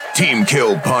Team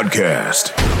Kill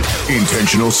Podcast.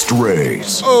 Intentional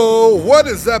Strays. Oh, what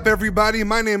is up, everybody?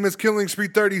 My name is Killing Spree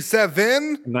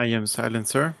 37. And I am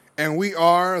Silencer. And we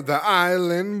are the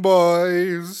Island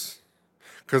Boys.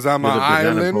 Because I'm an You're the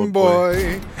banana Island boat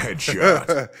boy.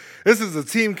 Headshot. This is the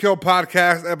Team Kill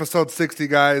Podcast, episode 60,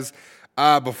 guys.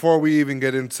 Before we even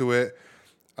get into it,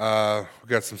 we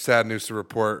got some sad news to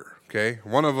report, okay?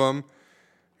 One of them,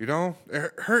 it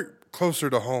hurt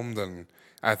closer to home than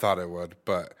I thought it would,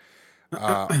 but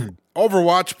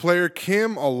Overwatch player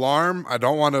Kim Alarm, I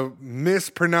don't want to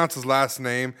mispronounce his last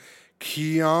name,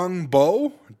 Kyung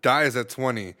Bo, dies at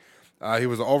 20. He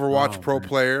was an Overwatch pro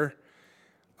player.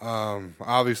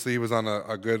 Obviously, he was on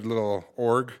a good little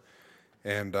org,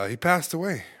 and he passed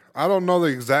away. I don't know the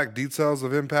exact details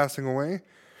of him passing away,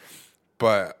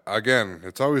 but again,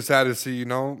 it's always sad to see,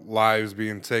 lives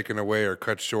being taken away or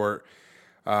cut short.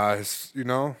 His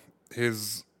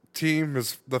team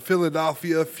is the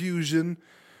Philadelphia Fusion.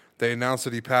 They announced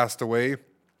that he passed away.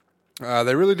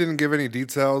 They really didn't give any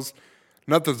details.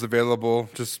 Nothing's available,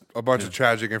 just a bunch of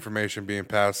tragic information being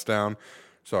passed down.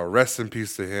 So rest in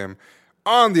peace to him.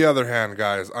 On the other hand,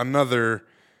 guys, another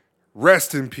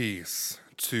rest in peace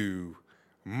to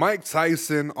Mike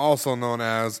Tyson, also known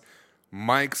as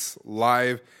Mike's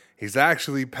Live. He's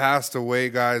actually passed away,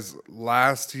 guys,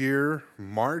 last year,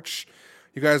 March.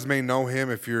 You guys may know him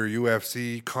if you're a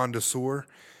UFC connoisseur,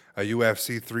 a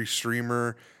UFC 3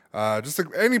 streamer,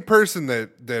 any person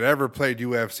that ever played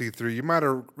UFC 3. You might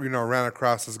have, ran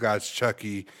across this guy's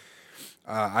Chucky.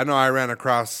 I know I ran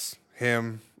across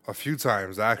him a few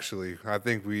times, actually. I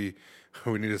think we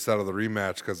need to settle the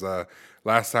rematch because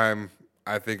last time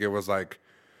I think it was like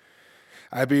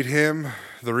I beat him,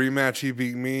 the rematch he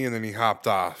beat me, and then he hopped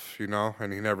off,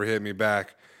 and he never hit me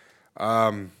back.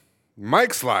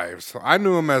 Mike's Live. So I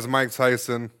knew him as Mike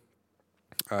Tyson.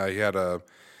 He had a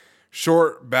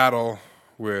short battle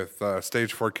with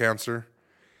stage 4 cancer,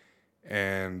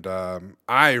 and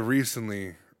I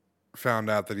recently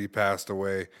found out that he passed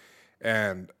away.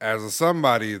 And as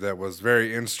somebody that was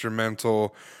very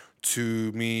instrumental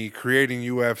to me creating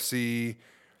UFC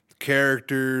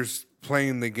characters,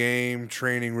 playing the game,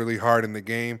 training really hard in the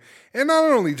game, and not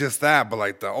only just that, but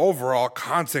like the overall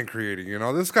content creating,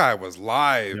 this guy was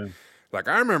live. Yeah. Like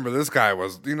I remember this guy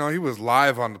was, he was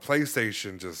live on the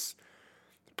PlayStation just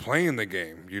playing the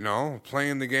game,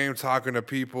 talking to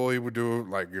people. He would do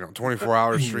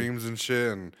 24-hour streams and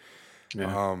shit. And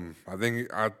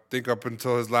I think up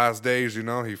until his last days,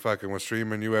 he fucking was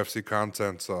streaming UFC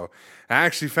content. So I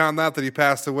actually found out that he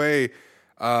passed away.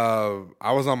 I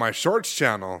was on my Shorts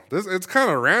channel. It's kind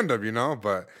of random,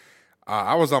 but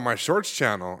I was on my Shorts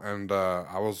channel and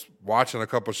I was watching a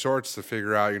couple shorts to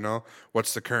figure out,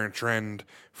 what's the current trend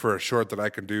for a short that I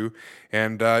can do.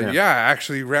 And I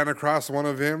actually ran across one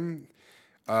of him.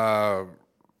 He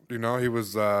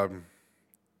was,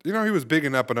 he was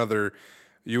bigging up another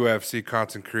UFC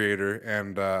content creator,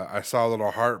 and I saw a little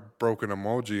heartbroken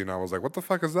emoji, and I was like, "What the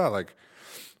fuck is that? Like,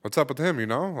 what's up with him?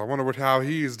 I wonder how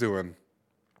he's doing."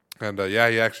 And he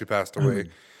actually passed away.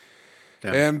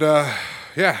 And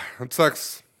it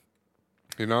sucks.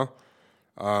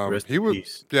 Rest he in was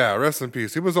peace. Rest in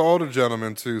peace. He was an older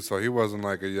gentleman too, so he wasn't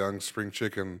like a young spring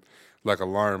chicken like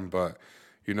Alarm. But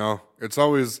it's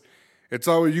always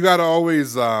you gotta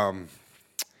always. When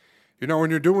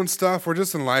you're doing stuff or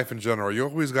just in life in general, you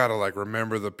always got to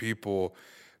remember the people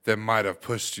that might have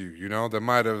pushed you, that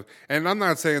might have, and I'm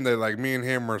not saying that me and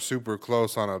him are super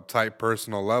close on a tight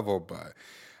personal level, but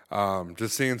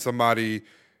just seeing somebody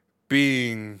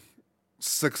being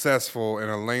successful in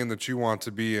a lane that you want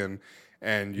to be in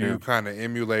and you kind of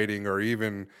emulating or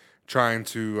even trying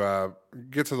to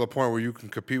get to the point where you can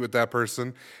compete with that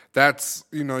person, that's,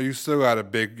 you still got to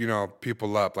big,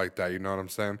 people up like that, you know what I'm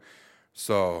saying?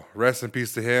 So rest in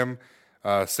peace to him.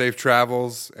 Safe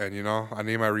travels, and I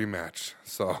need my rematch.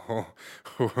 So,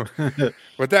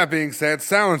 with that being said,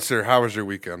 Silencer, how was your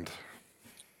weekend?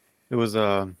 It was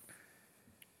up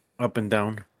and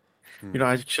down.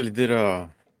 I actually did I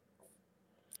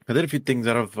did a few things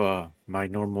out of my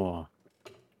normal,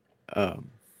 I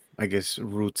guess,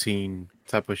 routine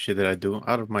type of shit that I do,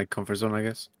 out of my comfort zone, I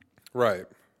guess. Right.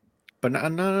 But no, I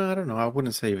don't know. I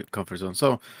wouldn't say comfort zone.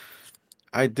 So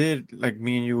I did, like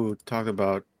me and you talked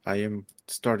about, I am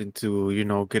starting to,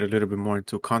 get a little bit more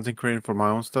into content creating for my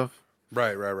own stuff.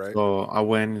 Right. So I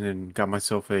went and got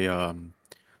myself a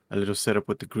little setup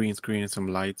with the green screen and some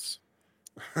lights.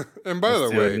 And by the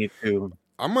way,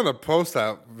 I'm going to post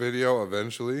that video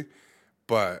eventually,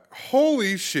 but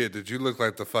holy shit, did you look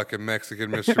like the fucking Mexican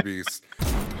Mr. Beast.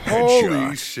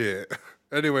 Holy shit.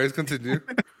 Anyways, continue.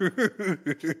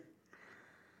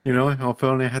 If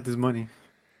only I had this money.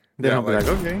 Then Yeah, I'll be like-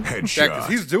 like, okay. Yeah, because Headshot.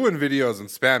 he's doing videos in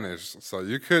Spanish, so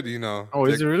you could, you know. Oh,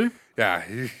 is it really? Yeah,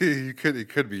 he could. It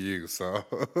could be you. So,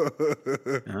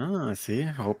 Ah, see,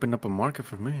 open up a market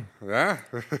for me. yeah,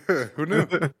 who knew?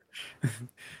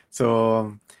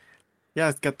 So, yeah,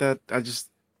 it's got that.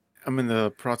 I'm in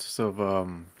the process of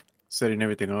setting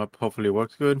everything up. Hopefully, it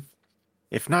works good.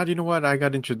 If not, you know what? I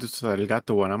got introduced to the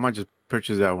Elgato one. I might just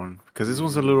purchase that one because this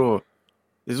one's a little.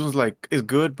 This one's like it's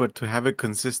good, but to have it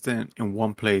consistent in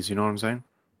one place, you know what I'm saying?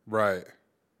 Right.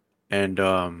 And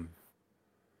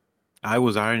I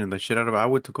was ironing the shit out of it. I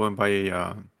went to go and buy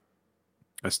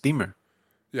a steamer,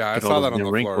 Yeah, I get all saw those that on the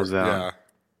floor. wrinkles Yeah, out.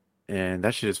 And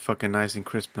that shit is fucking nice and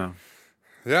crisp now.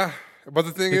 yeah. But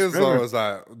the thing Takes is, forever. though, is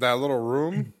that little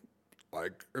room,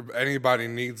 like, if anybody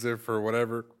needs it for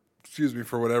whatever,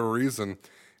 for whatever reason,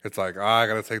 it's like, I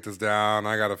gotta take this down.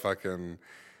 I gotta fucking,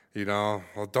 well,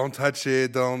 don't touch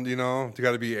it. Don't, you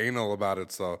got to be anal about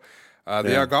it. So, the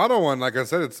Yeah. Elgato one, like I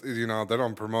said, it's, they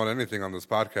don't promote anything on this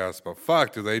podcast, but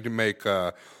fuck, do they do make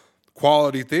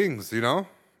quality things?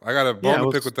 I got a bone Yeah, I to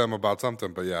pick was- with them about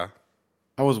something, but yeah.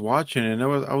 I was watching, and I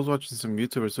was watching some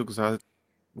YouTubers too, because I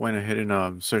went ahead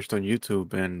and searched on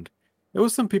YouTube, and there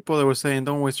was some people that were saying,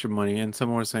 "Don't waste your money," and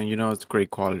some were saying, it's great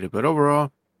quality. But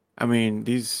overall, I mean,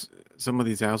 some of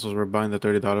these assholes were buying the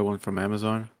 $30 one from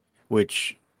Amazon,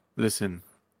 which, listen,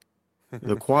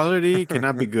 the quality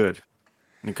cannot be good.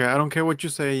 Okay, I don't care what you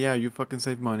say. Yeah, you fucking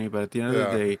save money, but at the end of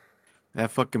Yeah. the day,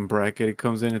 that fucking bracket it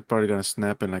comes in, it's probably gonna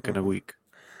snap in like in a week.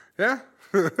 Yeah,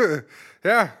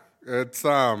 yeah. It's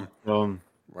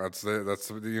that's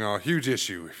a huge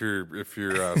issue if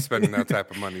you're spending that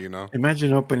type of money.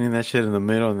 Imagine opening that shit in the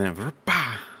middle and then,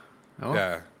 bah! Oh,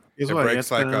 Yeah, guess it what? You breaks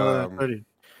gotta spend like another 30.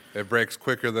 it breaks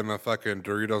quicker than a fucking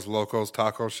Doritos Locos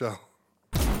taco shell.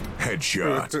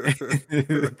 Headshot.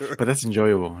 But that's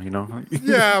enjoyable, you know.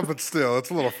 Yeah, but still, it's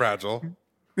a little fragile.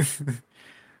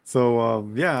 So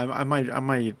yeah, I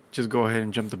might just go ahead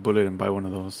and jump the bullet and buy one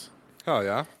of those. Hell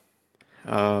yeah.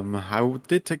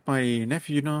 Did take my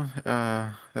nephew,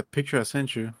 that picture I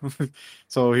sent you.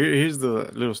 So here's the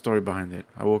little story behind it.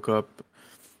 I woke up,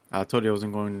 I told you I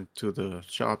wasn't going to the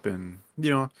shop, and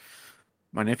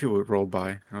my nephew would roll by,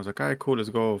 and I was like, all right, cool, let's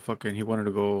go. Fucking, he wanted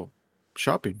to go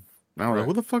shopping. And I was like, Right.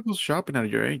 who the fuck was shopping at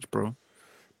your age, bro?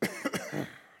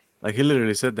 Like, he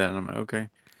literally said that, and I'm like, okay.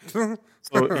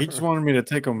 So he just wanted me to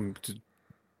take him to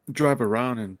drive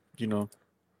around and,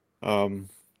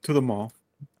 to the mall.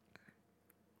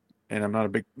 And I'm not a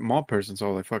big mall person, so I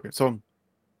was like, fuck it. So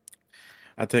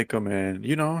I take him, and,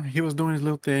 he was doing his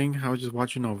little thing. I was just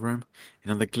watching over him.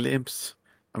 And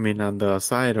on the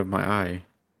side of my eye,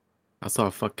 I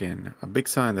saw a big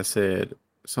sign that said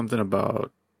something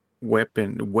about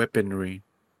weaponry.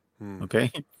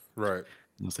 Okay? Right.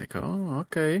 I was like, oh,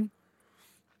 okay.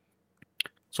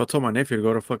 So I told my nephew to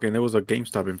go to there was a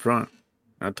GameStop in front.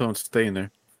 I told him to stay in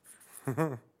there.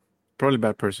 Probably a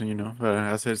bad person, but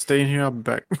I said, stay in here, I'll be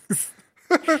back.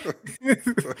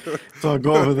 So I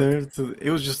go over there. It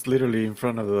was just literally in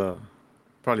front of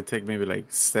probably take maybe like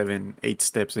 7, 8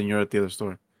 steps and you're at the other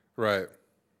store. Right.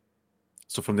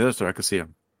 So from the other store, I could see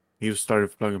him. He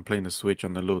started playing the Switch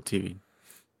on the little TV.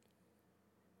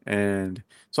 And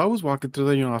so I was walking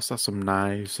through there, I saw some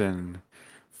knives and,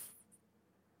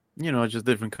 just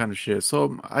different kind of shit.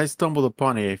 So I stumbled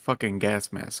upon a fucking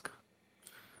gas mask.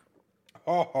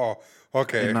 Oh,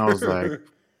 okay. And I was like,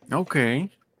 okay,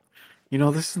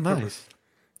 this is nice.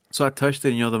 So I touched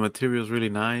it, the material is really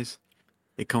nice.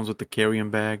 It comes with the carrying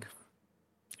bag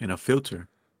and a filter.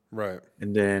 Right.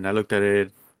 And then I looked at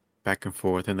it back and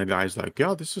forth, and the guy's like,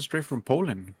 yeah, this is straight from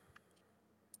Poland.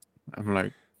 I'm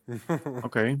like,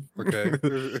 okay. Okay.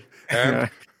 Yeah. And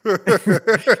What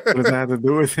does that have to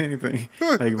do with anything?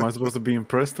 Like, am I supposed to be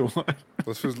impressed or what?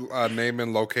 this was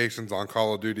naming locations on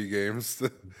Call of Duty games.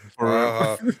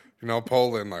 For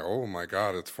Poland. Like, oh my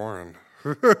god, it's foreign.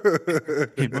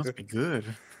 It must be good.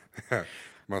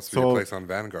 Must be a So- place on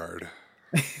Vanguard.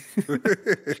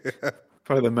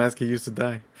 Probably the mask he used to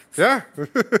die. Yeah.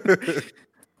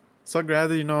 So I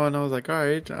grabbed it, and I was like, all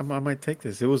right, I might take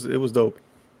this. It was dope.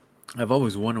 I've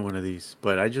always wanted one of these,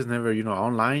 but I just never,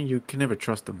 online, you can never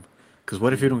trust them. Because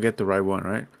what if you don't get the right one,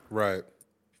 right? Right.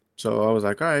 So I was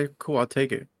like, all right, cool, I'll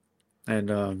take it.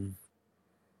 And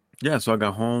yeah, so I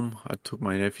got home. I took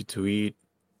my nephew to eat.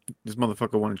 This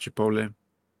motherfucker wanted Chipotle.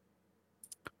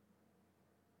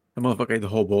 The motherfucker ate the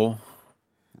whole bowl.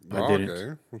 I didn't.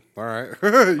 Okay. All right.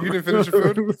 You didn't finish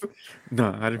your food?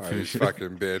 No, I didn't Oh, you finish it.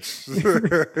 fucking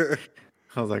bitch.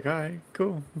 I was like, all right,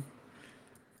 cool.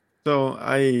 So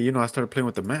I started playing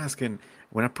with the mask, and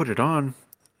when I put it on,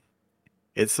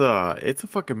 it's a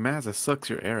fucking mask that sucks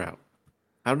your air out.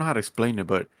 I don't know how to explain it,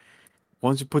 but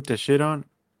once you put that shit on,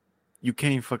 you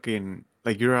can't fucking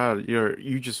like you're out.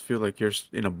 You just feel like you're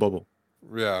in a bubble.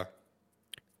 Yeah.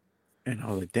 And I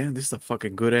was like, damn, this is a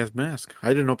fucking good ass mask. I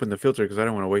didn't open the filter because I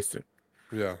didn't want to waste it.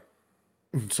 Yeah.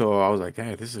 So I was like,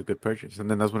 hey, this is a good purchase. And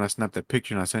then that's when I snapped that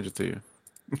picture and I sent it to you.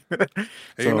 Hey,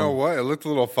 you know So what? It looked a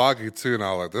little foggy too, and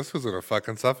I was like, "This was gonna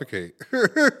fucking suffocate."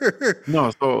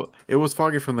 no, so it was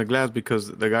foggy from the glass because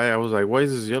the guy I was like, why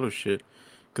is this yellow shit?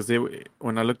 Because they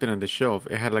when I looked at it on the shelf,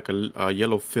 it had like a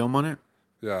yellow film on it.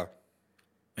 Yeah.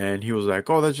 And he was like,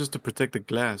 oh, that's just to protect the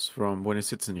glass from when it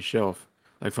sits in the shelf,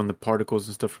 like from the particles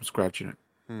and stuff from scratching it.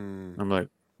 I'm like,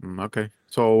 okay.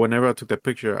 So whenever I took that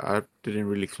picture, I didn't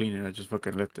really clean it. I just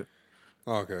fucking left it.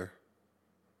 Okay.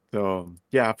 So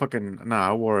yeah,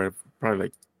 I wore it probably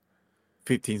like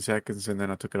 15 seconds and then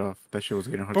I took it off. That shit was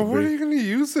getting hard But to what are breathe. you gonna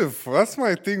use it for? That's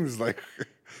my thing. Is like,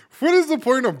 what is the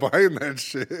point of buying that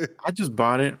shit? I just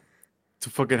bought it to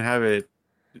fucking have it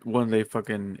one day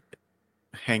fucking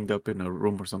hanged up in a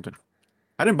room or something.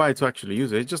 I didn't buy it to actually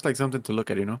use it. It's just like something to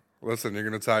look at, you know? Listen, you're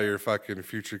gonna tell your fucking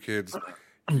future kids,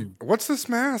 "What's this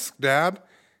mask, Dad?"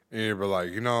 And you'll be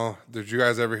like, did you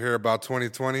guys ever hear about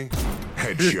 2020?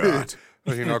 Headshot.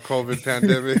 COVID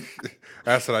pandemic.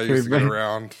 That's what I used to get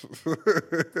around.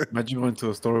 Imagine going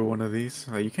to a store with one of these.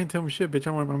 Like, you can't tell me shit, bitch.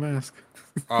 I'm wearing my mask.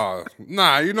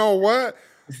 Nah, you know what?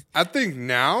 I think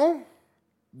now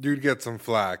you'd get some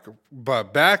flack.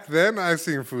 But back then, I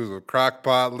seen foods with crock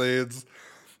pot lids,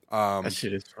 That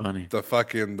shit is funny.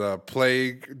 the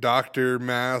plague doctor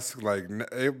mask. Like,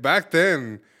 back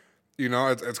then,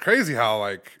 it's crazy how,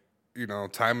 like,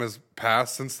 time has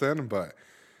passed since then. But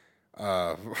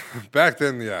back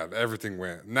then, yeah, everything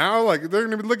went. Now, like, they're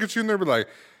going to look at you and they'll be like,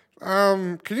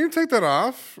 can you take that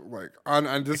off? Like,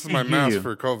 and this is my hear mask you.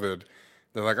 for COVID.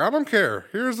 They're like, I don't care.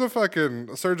 Here's a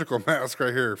fucking surgical mask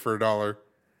right here for $1.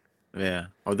 Yeah.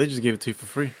 Oh, they just gave it to you for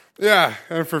free. Yeah,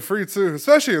 and for free too,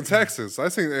 especially in Texas. I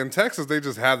think in Texas they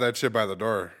just have that shit by the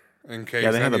door in case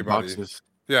Yeah, they have the anybody. boxes.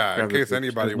 Yeah, in Grab the case bitch.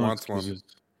 anybody There's no wants one. excuses.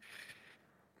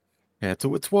 Yeah,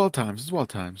 it's wild times. It's wild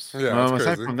times. Yeah, it's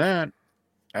Aside crazy. from that,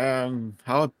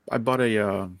 how I bought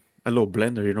a little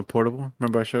blender, portable.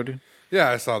 Remember I showed you? Yeah,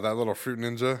 I saw that little fruit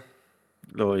ninja.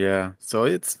 Oh yeah. So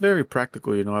it's very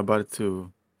practical, I bought it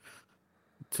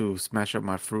to smash up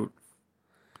my fruit.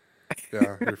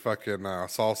 Yeah, your fucking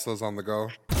salsas on the go.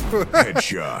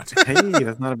 Headshot. Hey,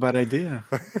 that's not a bad idea.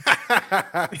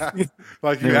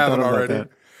 Like you Never have thought it about already. that.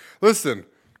 Listen,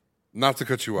 not to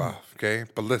cut you off, okay?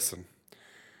 But listen,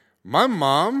 my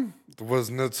mom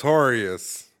was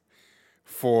notorious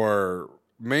for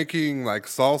making like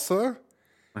salsa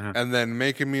Uh-huh. and then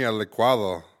making me a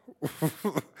licuado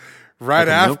Like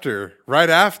a milk? right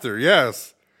after,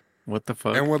 yes. What the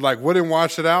fuck? And wouldn't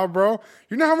wash it out, bro.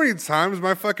 You know how many times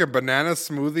my fucking banana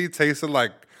smoothie tasted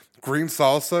like green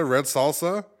salsa, red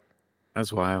salsa?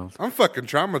 That's wild. I'm fucking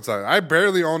traumatized. I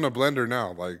barely own a blender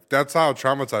now. Like, that's how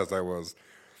traumatized I was.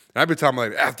 And I'd be telling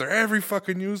like, after every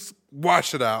fucking use,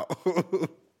 wash it out.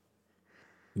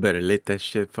 Better let that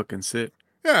shit fucking sit.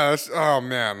 Yeah, oh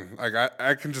man. Like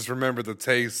I can just remember the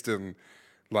taste and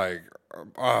like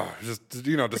just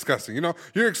disgusting.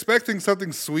 You're expecting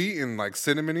something sweet and like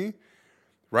cinnamony,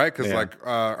 right? Because Yeah. like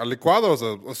a licuado is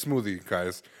a smoothie,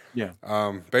 guys. Yeah.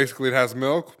 Basically it has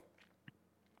milk,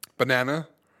 banana,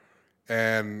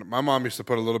 and my mom used to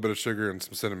put a little bit of sugar and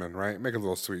some cinnamon, right? Make it a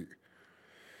little sweet.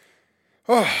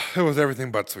 Oh, it was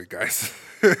everything but sweet, guys.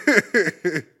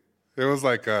 It was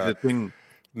like The thing,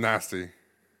 nasty.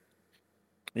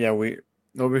 yeah, we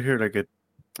over here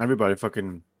everybody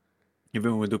fucking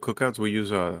even when we do cookouts, we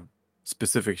use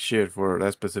specific shit for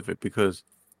that specific because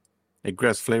it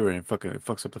grabs flavor and fucking it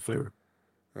fucks up the flavor.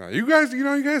 You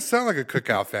guys sound like a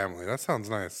cookout family. That sounds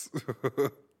nice.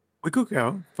 We cook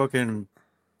out fucking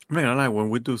man, I like when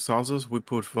we do salsas, we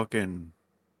put fucking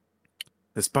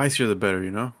the spicier the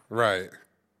better. Right.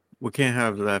 We can't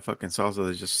have that fucking salsa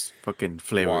that's just fucking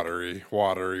flavored.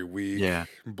 Watery, weak, Yeah.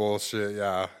 bullshit.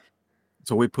 Yeah.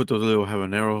 So we put those little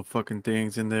habanero fucking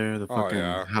things in there, the Oh, fucking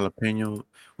yeah. jalapeno.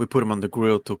 We put them on the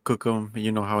grill to cook them.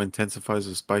 You know how it intensifies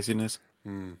the spiciness.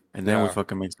 And then we Yeah.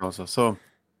 fucking make salsa. So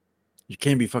you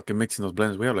can't be fucking mixing those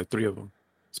blends. We have like 3 of them.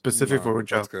 Specific for our That's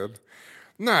job. good.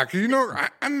 Nah, cause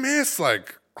I miss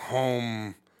like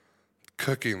home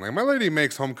cooking. Like my lady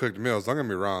makes home cooked meals. Don't get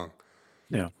me wrong.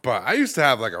 Yeah. But I used to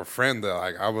have like a friend that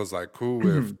like I was like cool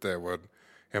with that would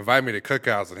invite me to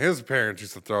cookouts, and his parents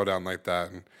used to throw down like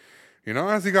that. And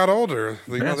as he got older,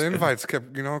 the That's good. invites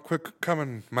kept quick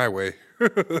coming my way.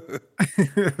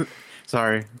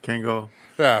 Sorry, can't go.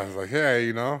 Yeah, I was like,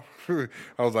 hey, I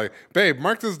was like, babe,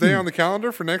 mark this day on the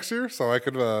calendar for next year so I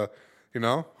could,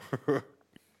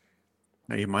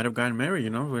 He might have gotten married,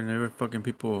 whenever fucking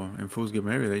people and fools get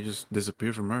married, they just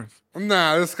disappear from Earth.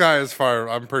 Nah, this guy is far.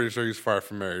 I'm pretty sure he's far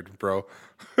from married, bro.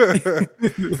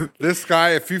 This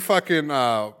guy, if you fucking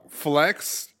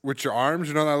flex with your arms,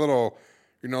 you know that little,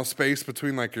 space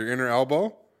between like your inner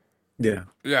elbow. Yeah.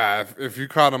 Yeah, if you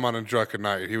caught him on a drunken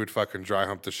night, he would fucking dry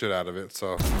hump the shit out of it.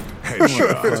 So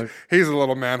Headshot. he's a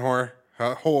little man whore.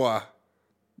 Hoa.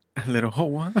 A little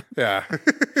hoe, huh? Yeah.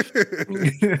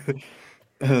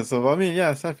 So I mean, yeah.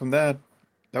 Aside from that,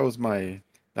 that was the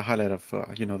highlight of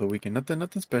the weekend.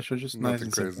 Nothing special, just nice Nothing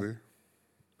and crazy. simple.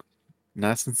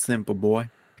 Nice and simple, boy.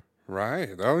 Right.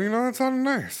 Oh, that sounded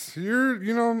nice.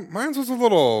 Mine was a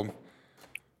little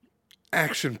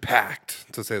action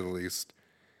packed, to say the least.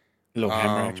 A little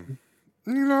hammer action.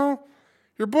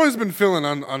 Your boy's been feeling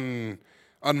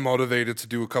unmotivated to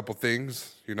do a couple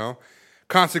things,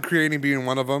 Content creating being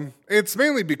one of them. It's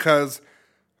mainly because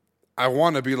I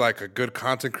want to be like a good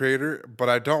content creator, but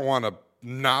I don't want to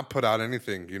not put out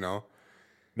anything,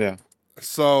 Yeah.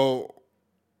 So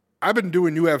I've been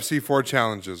doing UFC 4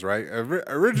 challenges, right?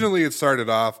 Originally, it started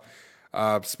off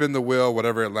spin the wheel,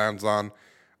 whatever it lands on.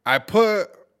 I put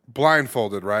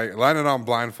blindfolded, right? Landed on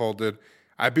blindfolded.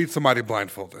 I beat somebody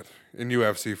blindfolded in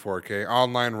UFC 4K.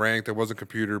 Online ranked. It wasn't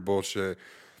computer bullshit.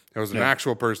 It was an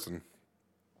actual person.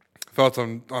 Felt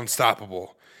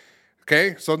unstoppable.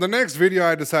 Okay, so the next video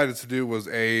I decided to do was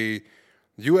a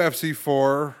UFC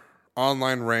 4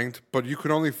 online ranked, but you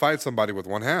could only fight somebody with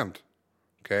one hand.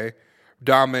 Okay,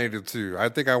 dominated too. I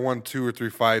think I won 2 or 3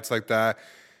 fights like that.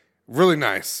 Really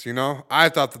nice, I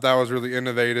thought that was really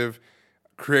innovative,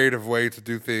 creative way to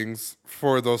do things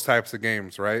for those types of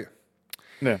games, right?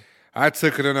 Yeah. I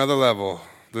took it another level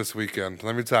this weekend.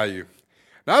 Let me tell you.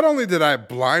 Not only did I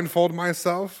blindfold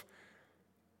myself,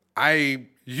 I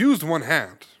used one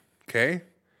hand. Okay?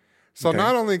 So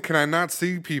not only can I not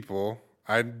see people,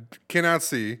 I cannot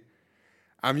see,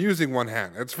 I'm using one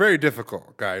hand. It's very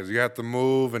difficult, guys. You have to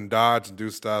move and dodge and do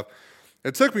stuff.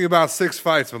 It took me about 6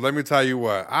 fights, but let me tell you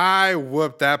what. I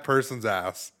whooped that person's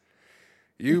ass.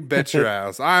 You bet your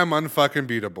ass. I'm unfucking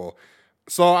beatable.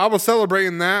 So I was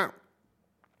celebrating that.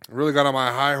 Really got on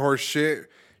my high horse shit.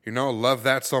 Love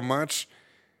that so much.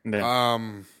 Yeah.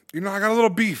 I got a little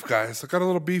beef, guys. I got a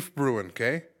little beef brewing,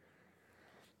 okay?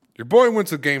 Your boy went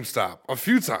to GameStop a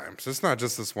few times. It's not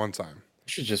just this one time.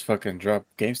 You should just fucking drop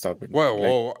GameStop.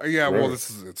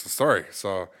 It's a story.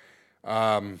 So,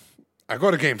 I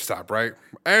go to GameStop, right?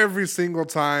 Every single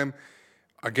time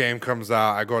a game comes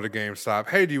out, I go to GameStop.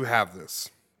 Hey, do you have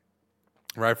this?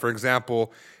 Right? For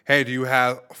example, hey, do you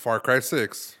have Far Cry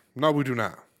 6? No, we do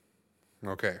not.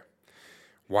 Okay.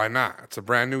 Why not? It's a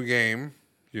brand new game.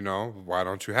 Why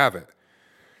don't you have it?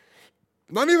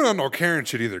 Not even on no Karen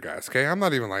shit either, guys. Okay, I'm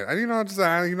not even like, what's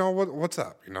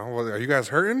up? Are you guys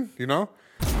hurting? The guy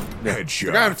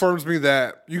Headshot. informs me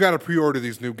that you got to pre-order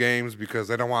these new games because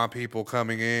they don't want people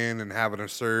coming in and having a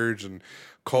surge and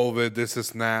COVID, this,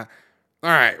 and that.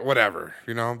 All right, whatever.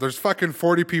 There's fucking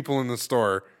 40 people in the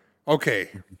store. Okay,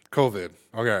 COVID.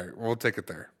 Okay, we'll take it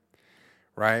there.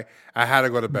 Right? I had to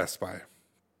go to Best Buy.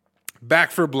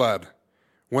 Back for Blood.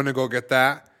 Went to go get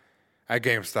that at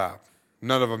GameStop.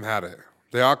 None of them had it.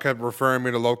 They all kept referring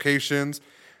me to locations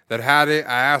that had it.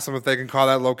 I asked them if they can call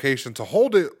that location to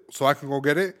hold it so I can go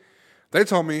get it. They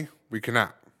told me we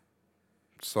cannot.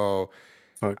 So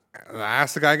I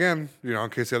asked the guy again, in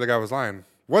case the other guy was lying,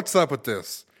 what's up with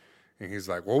this? And he's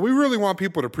like, well, we really want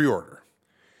people to pre-order.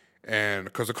 And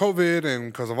because of COVID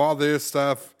and because of all this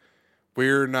stuff,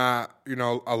 we're not,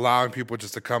 allowing people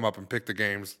just to come up and pick the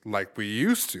games like we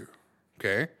used to.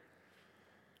 Okay?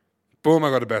 Boom, I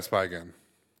go to Best Buy again.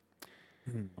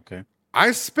 Okay.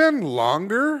 I spend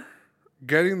longer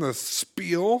getting the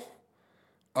spiel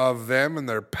of them and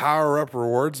their Power Up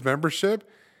Rewards membership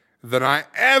than I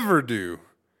ever do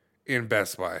in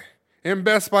Best Buy. In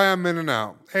Best Buy, I'm in and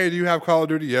out. Hey, do you have Call of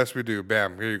Duty? Yes, we do.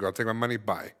 Bam, here you go. Take my money,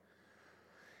 bye.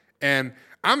 And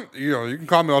I'm, you can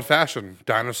call me old-fashioned,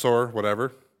 dinosaur,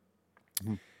 whatever.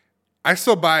 Mm-hmm. I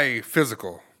still buy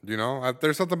physical,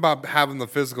 There's something about having the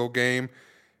physical game,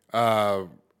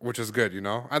 which is good,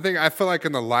 I feel like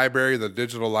in the library, the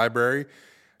digital library,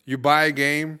 you buy a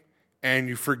game and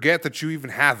you forget that you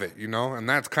even have it, and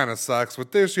that kind of sucks.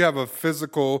 With this, you have a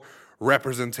physical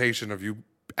representation of you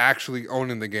actually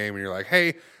owning the game, and you're like,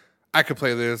 hey, I could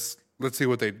play this. Let's see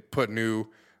what they put new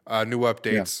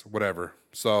updates, whatever.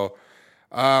 So,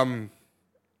 I'm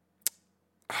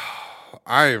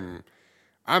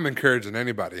encouraging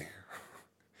anybody.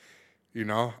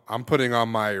 I'm putting on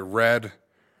my red,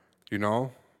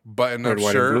 button-up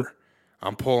shirt.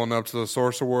 I'm pulling up to the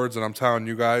Source Awards, and I'm telling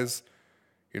you guys,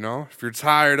 if you're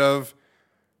tired of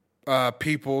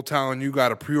people telling you got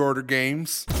to pre-order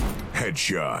games.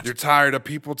 Headshot. You're tired of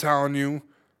people telling you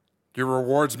your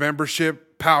rewards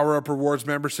membership, Power Up Rewards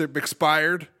membership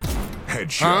expired.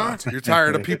 Headshot. You're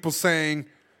tired of people saying,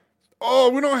 "Oh,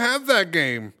 we don't have that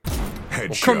game." Headshot.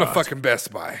 Well, come to fucking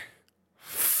Best Buy.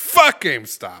 Fuck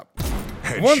GameStop.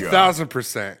 Headshot.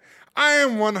 1,000%. I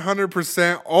am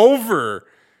 100% over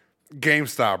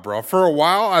GameStop, bro. For a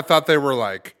while, I thought they were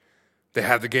like, they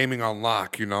had the gaming on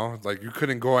lock, you know? Like, you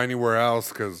couldn't go anywhere else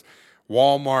because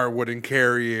Walmart wouldn't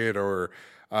carry it or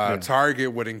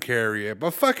Target wouldn't carry it.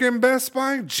 But fucking Best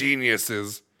Buy,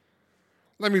 geniuses.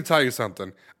 Let me tell you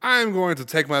something. I am going to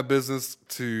take my business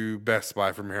to Best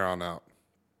Buy from here on out.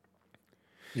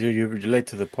 You're late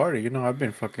to the party. I've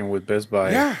been fucking with Best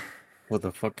Buy for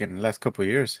the fucking last couple of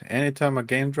years. Anytime a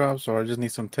game drops or I just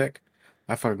need some tech,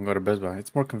 I fucking go to Best Buy.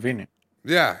 It's more convenient.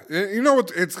 Yeah, you know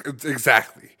what? It's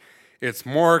exactly. It's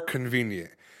more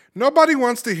convenient. Nobody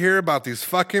wants to hear about these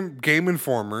fucking Game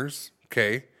Informers,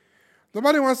 okay?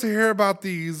 Nobody wants to hear about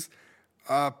these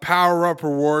power-up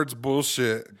rewards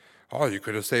bullshit. Oh, you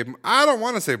could have saved... I don't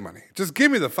want to save money. Just give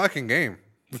me the fucking game.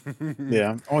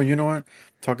 Yeah. Oh, you know what?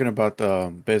 Talking about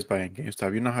Best Buy and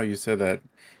GameStop, you know how you said that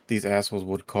these assholes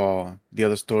would call the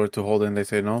other store to hold in, they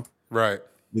say no? Right.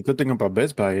 The good thing about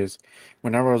Best Buy is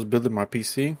whenever I was building my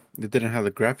PC, they didn't have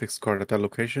the graphics card at that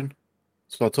location.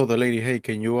 So I told the lady, "Hey,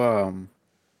 can you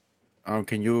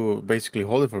basically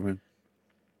hold it for me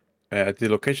at the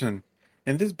location?"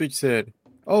 And this bitch said,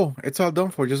 "Oh, it's all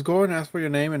done for. Just go and ask for your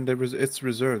name, and it's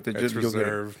reserved. It's you'll get it."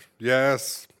 reserved.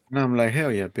 Yes. And I'm like,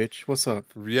 "Hell yeah, bitch! What's up?"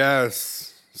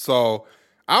 Yes. So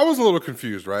I was a little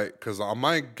confused, right? Because on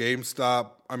my GameStop,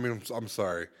 I'm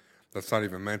sorry. Let's not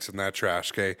even mention that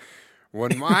trash, okay?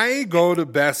 When I go to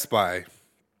Best Buy,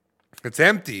 it's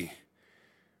empty.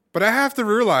 But I have to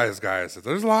realize, guys, that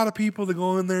there's a lot of people that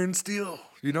go in there and steal.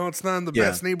 It's not in the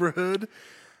best neighborhood.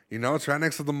 It's right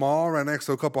next to the mall, right next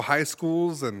to a couple high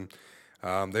schools, and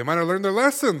they might have learned their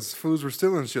lessons. Fools were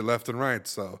stealing shit left and right.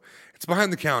 So it's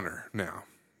behind the counter now.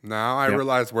 Now I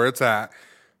realize where it's at.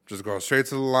 Just go straight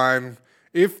to the line,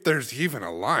 if there's even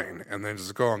a line, and then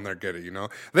just go in there, get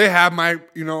it, They have my,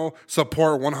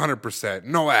 support 100%.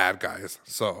 No ad, guys.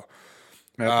 So,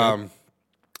 a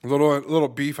little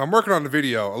beef. I'm working on a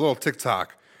video, a little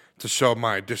TikTok, to show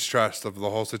my distrust of the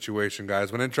whole situation,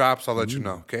 guys. When it drops, I'll let you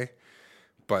know, okay?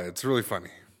 But it's really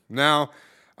funny. Now,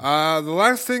 the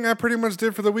last thing I pretty much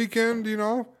did for the weekend,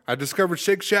 I discovered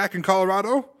Shake Shack in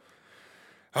Colorado.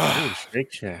 Oh,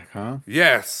 Shake Shack, huh?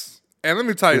 Yes. And let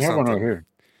me tell you We have something. one over here.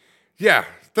 Yeah,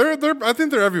 they're. I think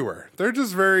they're everywhere. They're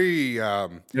just very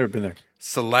Never been there.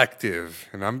 selective,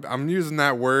 and I'm using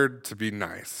that word to be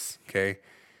nice. Okay,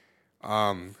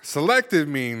 selective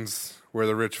means where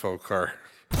the rich folk are.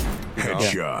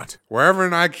 Headshot. Wherever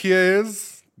an IKEA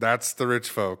is, that's the rich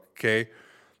folk. Okay,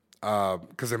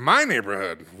 because in my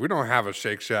neighborhood, we don't have a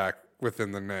Shake Shack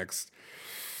within the next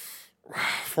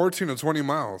 14 to 20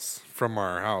 miles from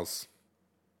our house.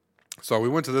 So we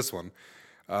went to this one.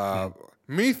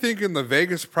 Me thinking the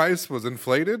Vegas price was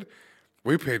inflated,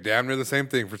 we paid damn near the same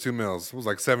thing for 2 meals. It was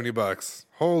like $70.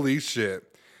 Holy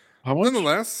shit. How much?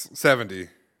 Nonetheless, 70.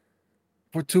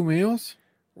 For 2 meals?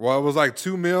 Well, it was like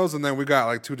 2 meals, and then we got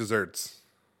like 2 desserts.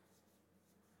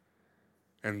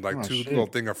 And like two little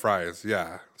thing of fries.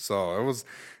 Yeah. So it was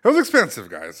expensive,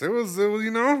 guys. It was it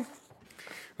was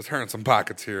hurting some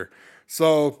pockets here.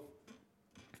 So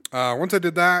once I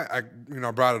did that, I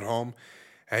brought it home,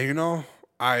 and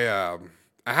I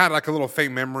had like a little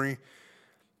faint memory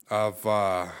of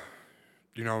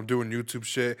doing YouTube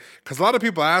shit, because a lot of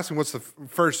people ask me what's the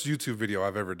first YouTube video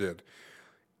I've ever did,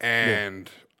 and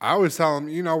I always tell them,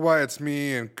 you know what, it's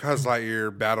me and Cuz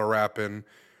Lightyear battle rapping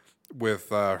with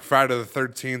Friday the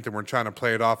 13th, and we're trying to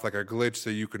play it off like a glitch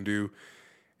that you can do,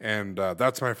 and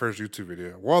that's my first YouTube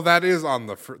video. Well, that is on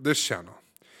this channel.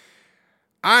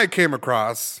 I came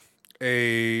across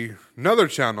another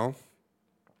channel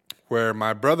where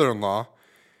my brother-in-law,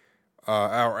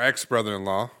 our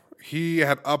ex-brother-in-law, he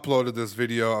had uploaded this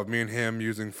video of me and him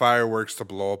using fireworks to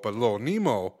blow up a little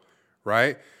Nemo,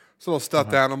 right? It's a little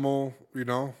stuffed animal,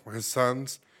 his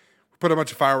sons. We put a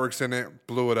bunch of fireworks in it,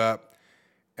 blew it up,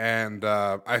 and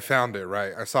I found it,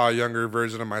 right? I saw a younger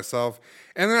version of myself.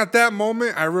 And then at that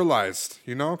moment, I realized,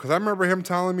 because I remember him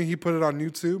telling me he put it on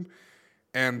YouTube,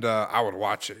 and I would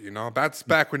watch it, That's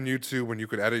back when YouTube, when you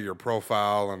could edit your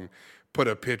profile and put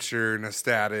a picture and a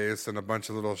status and a bunch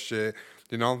of little shit,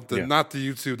 not the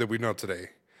YouTube that we know today.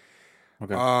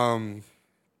 Okay.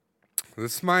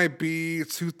 This might be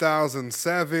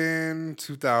 2007,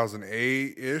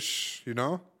 2008-ish,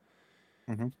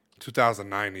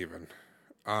 2009 even.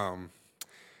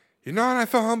 And I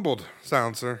felt humbled,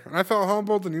 Silencer. And I felt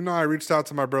humbled, and I reached out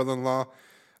to my brother-in-law.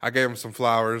 I gave him some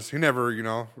flowers. He never, he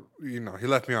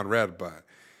left me on red, but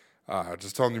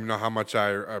just told him, how much I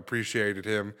appreciated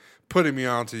him putting me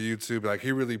onto YouTube. Like,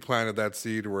 he really planted that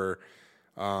seed where,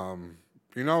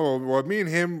 what me and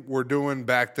him were doing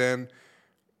back then,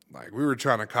 like, we were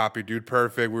trying to copy Dude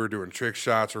Perfect. We were doing trick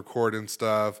shots, recording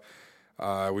stuff.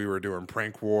 We were doing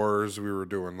prank wars. We were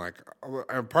doing,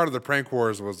 and part of the prank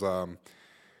wars was,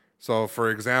 so, for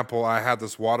example, I had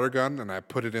this water gun, and I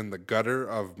put it in the gutter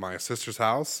of my sister's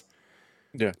house.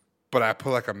 Yeah. But I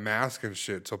put, a mask and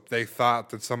shit, so they thought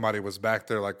that somebody was back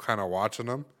there, kind of watching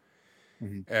them.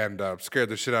 Mm-hmm. And scared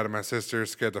the shit out of my sister,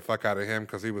 scared the fuck out of him,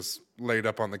 because he was laid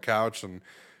up on the couch, and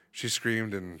she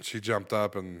screamed, and she jumped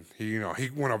up, and he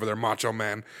went over there, macho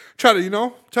man, try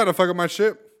to fuck up my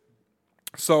shit.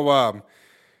 So,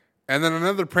 and then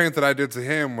another prank that I did to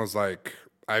him was, I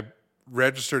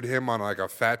registered him on a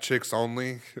Fat Chicks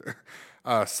Only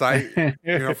site,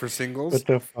 for singles. What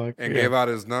the fuck? And gave out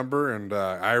his number, and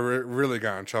I really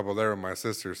got in trouble there with my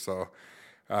sister. So,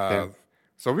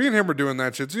 so me and him were doing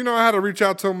that shit. So, I had to reach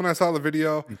out to him when I saw the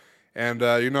video, and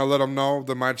let him know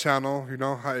that my channel,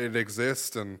 how it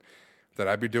exists, and that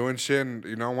I be doing shit.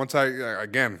 And once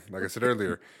again, like I said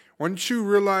earlier, once you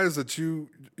realize that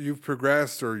you've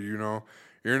progressed, or you're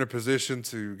in a position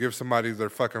to give somebody their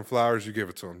fucking flowers, you give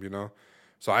it to them,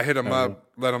 So I hit him up,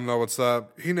 let him know what's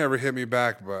up. He never hit me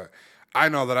back, but I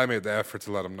know that I made the effort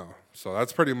to let him know. So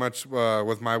that's pretty much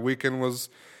what my weekend was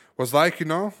like,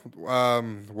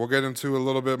 We'll get into a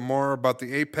little bit more about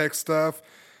the Apex stuff.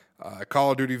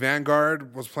 Call of Duty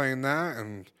Vanguard was playing that,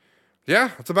 and yeah,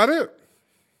 that's about it.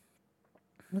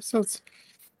 That sounds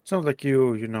like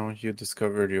you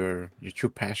discovered your true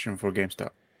passion for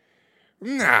GameStop.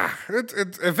 Nah,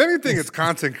 it's if anything, it's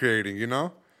content creating.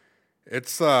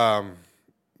 It's I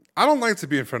don't like to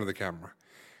be in front of the camera.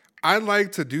 I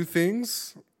like to do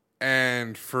things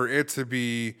and for it to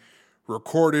be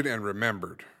recorded and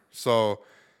remembered. So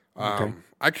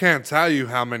I can't tell you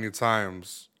how many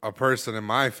times a person in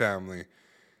my family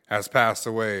has passed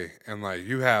away, and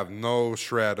you have no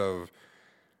shred of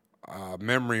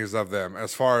memories of them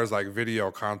as far as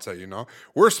video content.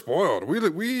 We're spoiled.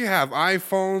 We have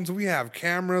iPhones, we have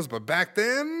cameras, but back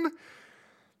then,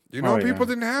 people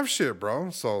didn't have shit, bro.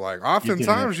 So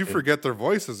oftentimes you forget their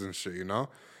voices and shit. A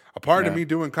part of me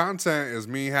doing content is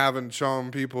me having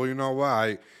shown people,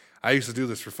 I used to do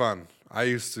this for fun. I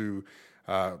used to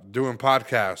doing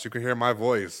podcasts. You can hear my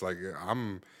voice.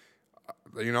 I'm,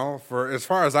 for as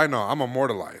far as I know, I'm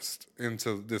immortalized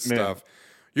into this stuff.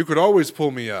 You could always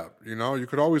pull me up, You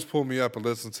could always pull me up and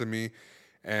listen to me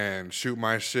and shoot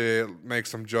my shit, make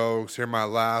some jokes, hear my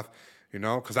laugh,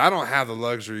 because I don't have the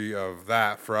luxury of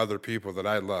that for other people that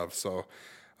I love. So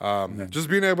just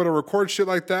being able to record shit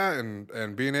like that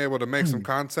and being able to make some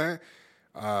content,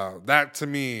 that to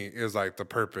me is the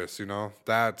purpose,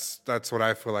 That's what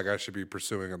I feel like I should be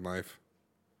pursuing in life.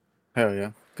 Hell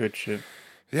yeah. Good shit.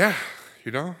 Yeah,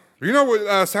 You know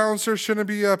what silencers shouldn't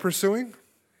be pursuing?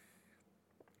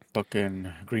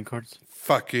 Fucking green cards.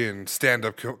 Fucking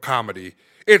stand-up comedy.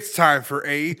 It's time for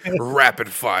a rapid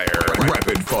fire.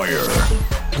 Rapid fire.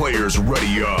 Players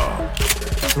ready up.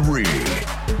 3,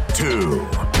 2,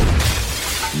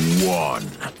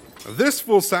 1. This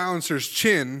fool silencer's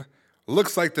chin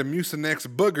looks like the Mucinex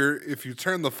booger if you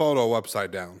turn the photo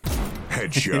upside down.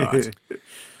 Headshot.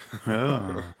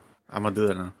 Oh, I'm gonna do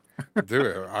that now. Do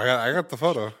it. I got the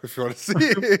photo if you want to see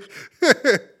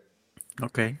it.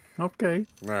 Okay.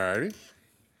 Alrighty.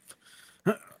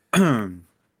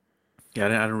 Yeah, I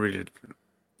don't really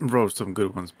wrote some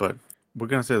good ones, but we're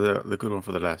gonna say the good one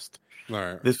for the last. All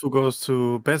right. This fool goes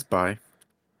to Best Buy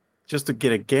just to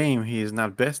get a game he is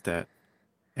not best at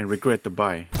and regret the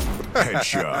buy.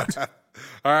 Headshot.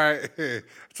 All right.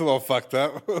 It's a little fucked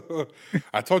up.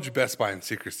 I told you Best Buy in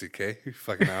secrecy, Kay. You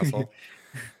fucking asshole.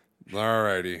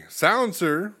 Alrighty.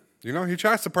 Silencer, he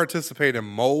tries to participate in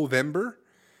Movember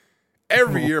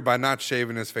every year by not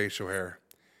shaving his facial hair.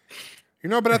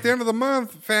 But at the end of the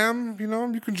month, fam,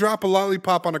 you can drop a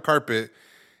lollipop on a carpet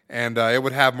and it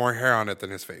would have more hair on it than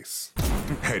his face.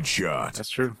 Headshot. That's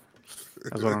true.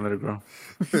 That's why I don't let it grow.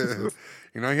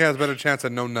 He has a better chance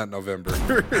at No Nut November.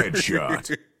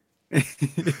 Headshot.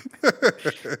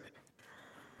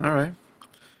 All right.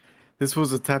 This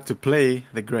was the type to play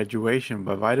The Graduation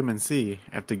by Vitamin C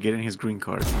after getting his green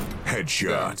card.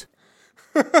 Headshot.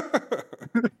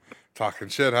 Talking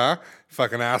shit, huh?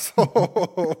 Fucking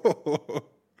asshole.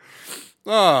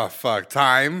 Oh, fuck.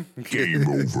 Time. Game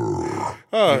over.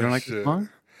 Oh, You don't like shit. the song?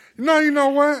 No, you know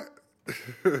what?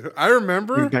 I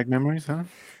remember. Bring back memories, huh?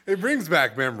 It brings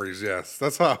back memories, yes.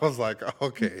 That's why I was like,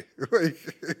 okay. Like,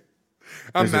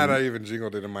 I'm Listen. mad I even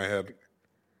jingled it in my head.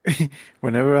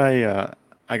 Whenever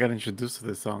I got introduced to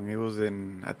this song, it was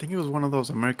in I think it was one of those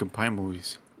American Pie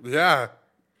movies. Yeah.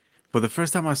 But the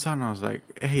first time I saw it, I was like,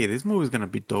 "Hey, this movie's gonna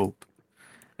be dope."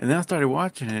 And then I started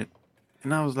watching it,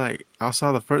 and I was like, I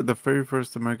saw the very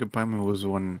first American Pie movie was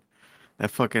when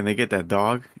that fucking they get that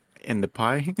dog in the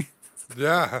pie.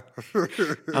 Yeah.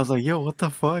 I was like, "Yo, what the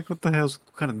fuck? What the hell?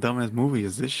 What kind of dumbass movie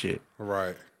is this shit?"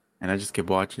 Right. And I just kept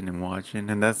watching and watching,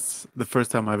 and that's the first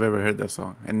time I've ever heard that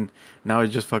song. And now it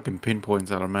just fucking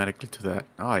pinpoints automatically to that.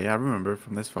 Oh yeah, I remember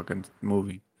from this fucking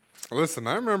movie. Listen,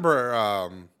 I remember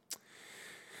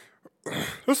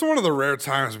this is one of the rare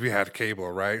times we had cable,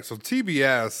 right? So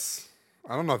TBS,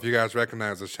 I don't know if you guys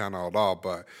recognize this channel at all,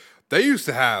 but they used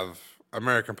to have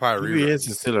American Pie reruns. PBS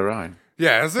is still around.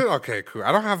 Yeah, is it? Okay, cool.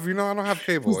 I don't have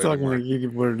cable Who's talking anymore. like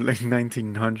you were like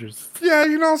 1900s? Yeah,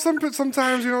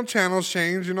 sometimes channels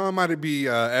change. It might be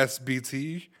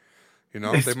SBT.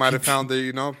 They might have found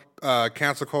the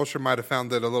cancel culture might have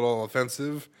found it a little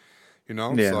offensive.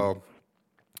 Yeah. So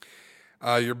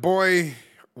your boy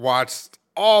watched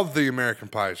all the American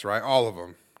Pies, right? All of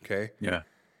them. Okay, Yeah.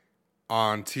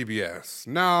 on TBS.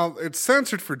 Now it's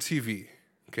censored for TV.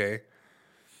 Okay.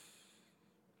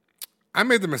 I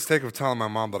made the mistake of telling my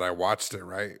mom that I watched it,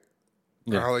 right?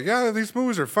 Yeah. I was like, yeah, these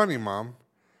movies are funny, Mom.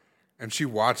 And she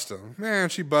watched them. Man,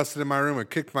 she busted in my room and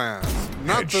kicked my ass.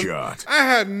 Headshot. I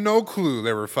had no clue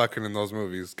they were fucking in those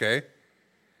movies, okay?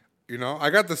 I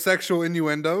got the sexual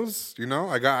innuendos,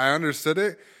 I understood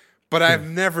it, but I've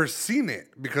never seen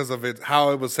it because of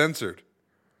how it was censored.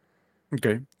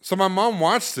 Okay. So my mom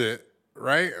watched it,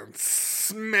 right? And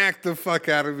smacked the fuck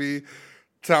out of me,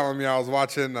 telling me I was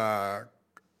watching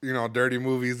dirty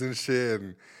movies and shit,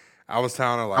 and I was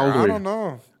telling her like, How old were I you? don't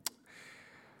know.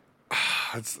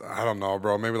 I don't know,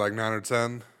 bro. Maybe like 9 or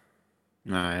 10.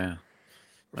 Nah, yeah.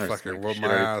 That's Fucking like whooped shit my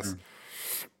out of ass. turn.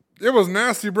 It was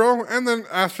nasty, bro. And then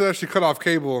after that, she cut off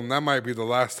cable, and that might be the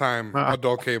last time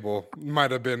adult cable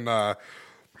might have been.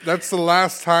 That's the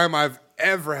last time I've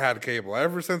ever had cable.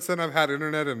 Ever since then, I've had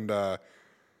internet and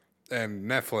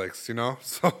Netflix.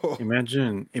 So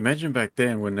Imagine back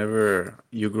then, whenever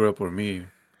you grew up or me,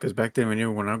 because back then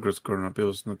when I was growing up, it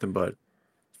was nothing but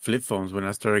flip phones. When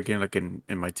I started getting like in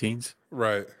my teens,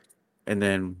 right. and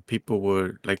then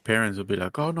parents would be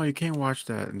like, "Oh no, you can't watch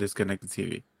that," and disconnect the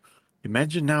TV.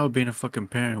 Imagine now being a fucking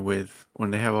parent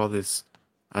when they have all this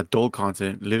adult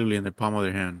content literally in the palm of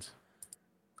their hands.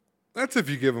 That's if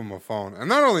you give them a phone, and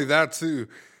not only that too.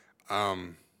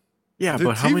 Yeah, The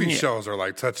but how TV many? shows are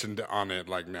like touching on it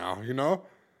like now,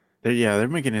 They're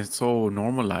making it so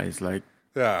normalized. Like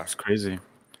Yeah. it's crazy.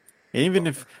 And even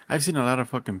if I've seen a lot of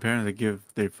fucking parents that give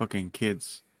their fucking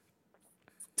kids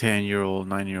 10-year-old,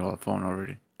 9-year-old phone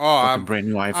already. Oh, Fucking brand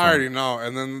new iPhone. I already know.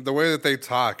 And then the way that they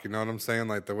talk, you know what I'm saying?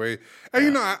 Like the way,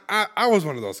 and I was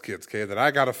one of those kids, okay, that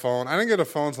I got a phone. I didn't get a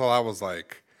phone until I was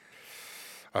like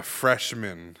a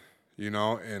freshman,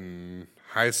 in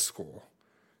high school,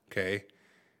 okay.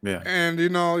 Yeah. And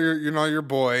your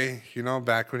boy,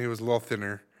 back when he was a little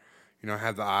thinner,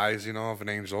 had the eyes, of an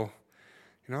angel.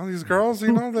 These girls, they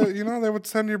would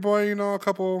send your boy, a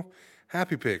couple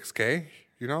happy pics, okay?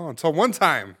 Until one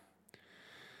time,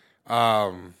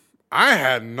 I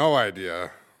had no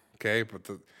idea, okay? But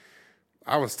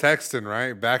I was texting,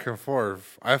 right, back and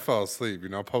forth. I fell asleep,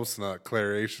 posting a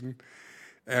declaration.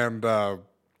 And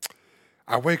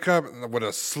I wake up with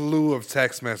a slew of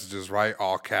text messages, right,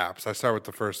 all caps. I start with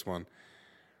the first one.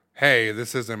 Hey,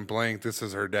 this isn't blank. This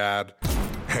is her dad.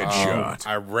 Headshot.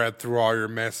 I read through all your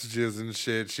messages and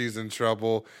shit. She's in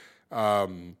trouble.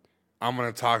 I'm going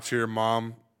to talk to your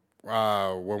mom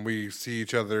when we see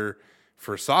each other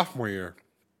for sophomore year.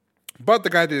 But the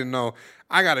guy didn't know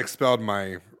I got expelled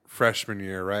my freshman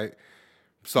year, right?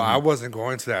 So I wasn't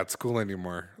going to that school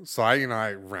anymore. So I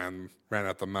ran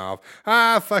out the mouth.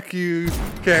 Fuck you.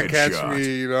 Can't catch Headshot.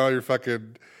 me.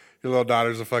 Your little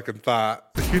daughter's a fucking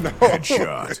thought.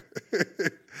 Headshot.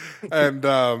 And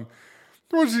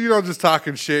was just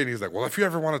talking shit. And he's like, well, if you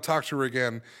ever want to talk to her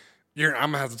again, I'm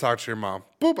gonna have to talk to your mom.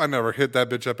 Boop! I never hit that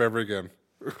bitch up ever again.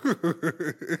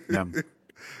 Yeah.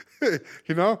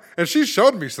 And she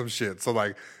showed me some shit. So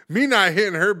like me not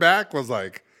hitting her back was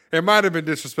like it might have been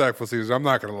disrespectful, Caesar. I'm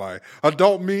not gonna lie.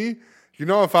 Adult me,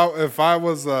 if I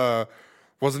wasn't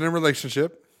in a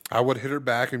relationship, I would hit her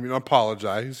back and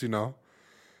apologize.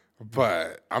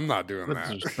 But I'm not doing That's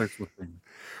a that. disrespectful thing.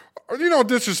 Or,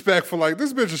 disrespectful. Like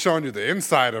this bitch is showing you the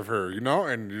inside of her,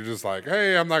 and you're just like,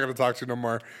 hey, I'm not gonna talk to you no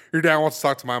more. Your dad wants to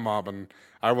talk to my mom, and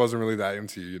I wasn't really that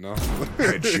into you,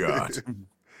 Headshot.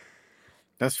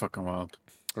 That's fucking wild.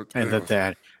 It And the was-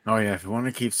 dad, oh yeah, if you want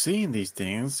to keep seeing these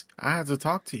things, I have to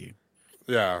talk to you.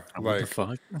 yeah, What the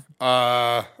like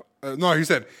fuck? no, he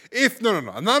said if no,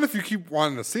 not if you keep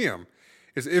wanting to see him,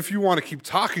 is if you want to keep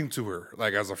talking to her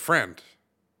like as a friend.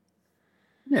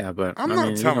 Yeah, but I'm I not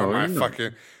mean, telling you my know.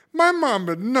 fucking my mom,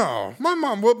 but no, my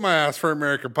mom whooped my ass for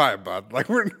American Pie, bud. Like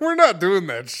we're not doing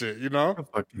that shit, you know? I'll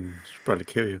fucking should probably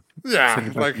kill you. Yeah, Send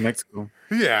you back like to Mexico.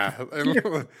 yeah,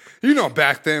 and you know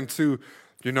back then too,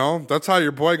 you know that's how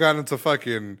your boy got into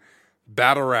fucking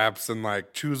battle raps and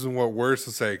like choosing what words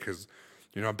to say because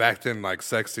you know back then like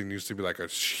sexting used to be like a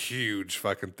huge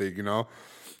fucking thing, you know.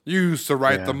 You used to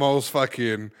write the Yeah. most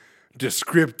fucking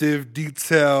descriptive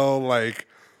detail like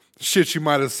shit you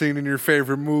might have seen in your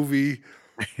favorite movie.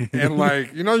 And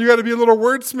like, you know, you got to be a little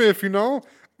wordsmith, you know?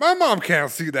 My mom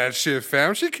can't see that shit,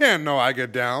 fam. She can't know I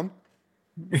get down.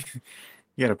 You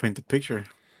gotta paint the picture.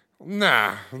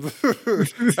 Nah.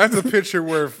 That's a picture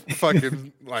worth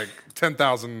fucking like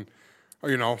 10,000,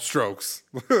 you know, strokes.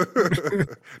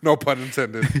 No pun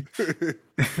intended.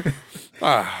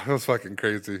 That was fucking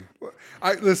crazy.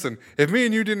 Listen, if me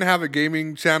and you didn't have a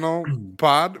gaming channel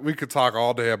pod, we could talk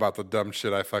all day about the dumb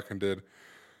shit I fucking did.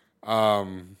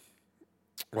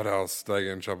 What else did I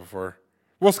get in trouble for?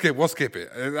 We'll skip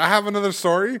it. I have another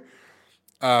story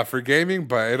for gaming,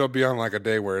 but it'll be on like a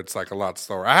day where it's like a lot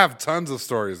slower. I have tons of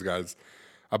stories, guys,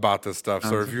 about this stuff.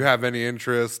 So if you have any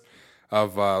interest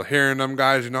of hearing them,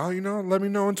 guys, you know, let me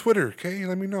know on Twitter, okay?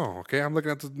 Let me know, okay? I'm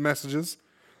looking at the messages.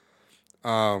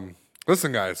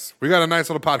 Listen, guys, we got a nice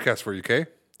little podcast for you, okay?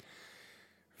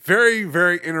 Very,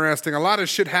 very interesting. A lot of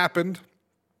shit happened,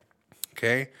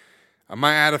 okay? I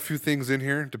might add a few things in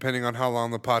here, depending on how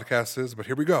long the podcast is, but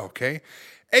here we go, okay?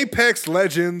 Apex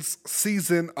Legends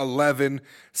Season 11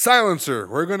 Silencer.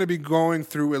 We're going to be going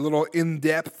through a little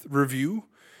in-depth review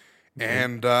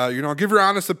and, you know, give your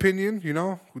honest opinion, you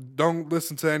know. Don't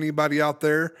listen to anybody out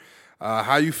there.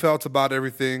 How you felt about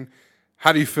everything.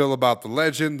 How do you feel about the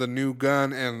legend, the new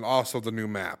gun, and also the new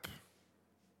map?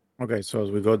 Okay, so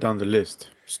as we go down the list,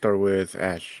 start with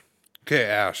Ash. Okay,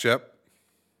 Ash, yep.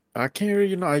 I can't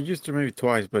really, I used her maybe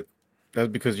twice, but that's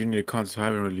because you need a console. I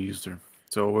haven't really used her.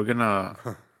 So we're gonna,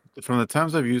 from the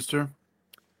times I've used her,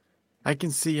 I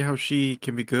can see how she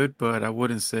can be good, but I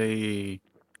wouldn't say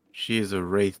she is a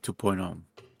Wraith 2.0.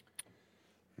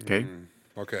 Okay?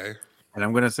 Okay. And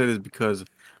I'm gonna say this because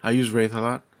I use Wraith a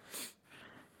lot,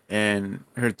 and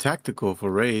her tactical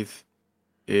for Wraith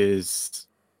is,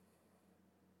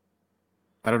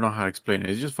 I don't know how to explain it.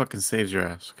 It just fucking saves your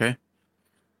ass, okay?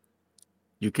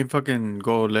 You can fucking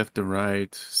go left and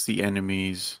right, see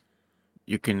enemies.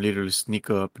 You can literally sneak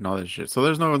up and all that shit. So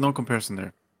there's no comparison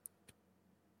there.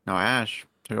 Now Ash,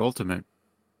 her ultimate,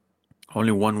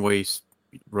 only one way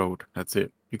road. That's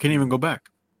it. You can't even go back.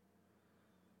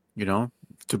 You know,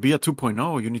 to be a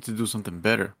 2.0, you need to do something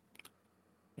better.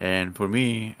 And for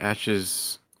me,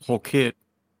 Ash's whole kit,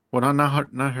 well,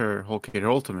 not her whole kit, her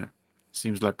ultimate,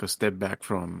 seems like a step back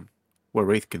from what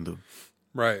Wraith can do.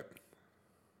 Right.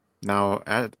 Now,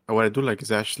 what I do like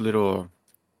is Ash's little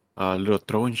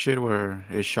throwing shit where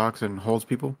it shocks and holds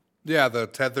people. Yeah, the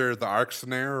tether, the arc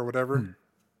snare or whatever.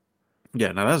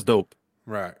 Yeah, now that's dope.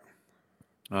 Right.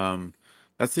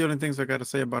 That's the only things I got to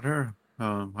say about her.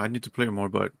 I need to play more,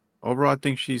 but overall, I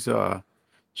think she's up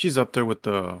there with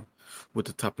the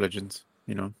top legends.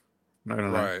 You know, not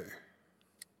gonna lie. Right.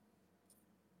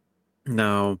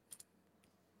 Now,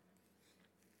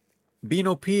 being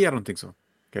OP, I don't think so.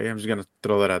 Okay, I'm just gonna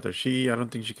throw that out there. I don't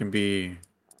think she can be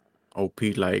OP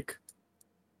like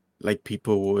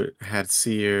people would had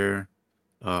Seer,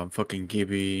 fucking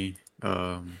Gibby,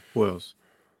 who else?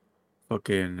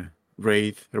 Fucking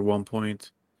Wraith at one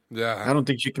point. I Yeah. don't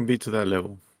think she can be to that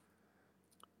level.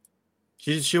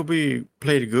 She'll be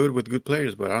played good with good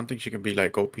players, but I don't think she can be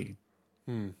like OP.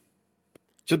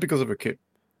 Just because of her kit.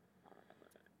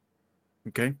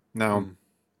 Okay, now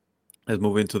let's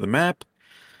move into the map.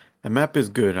 The map is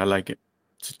good. I like it.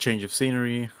 It's a change of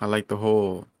scenery. I like the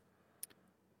whole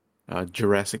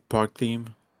Jurassic Park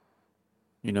theme.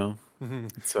 You know,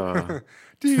 it's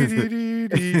Dee, dee, dee,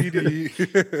 dee, dee.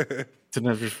 it's a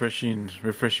nice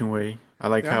refreshing way. I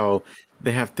like how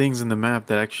they have things in the map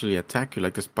that actually attack you,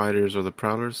 like the spiders or the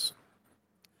prowlers.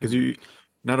 Because you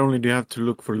not only do you have to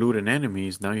look for loot and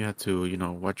enemies, now you have to,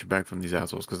 watch your back from these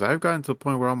assholes. Because I've gotten to a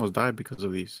point where I almost died because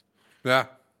of these. Yeah.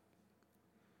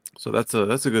 So that's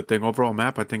a good thing. Overall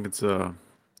map, I think it's a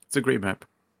great map.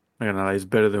 I'm not gonna lie, it's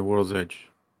better than World's Edge.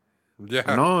 I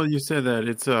Yeah. know you said that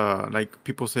it's like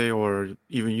people say, or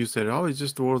even you said, oh, it's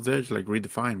just the World's Edge, like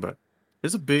redefined, but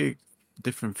there's a big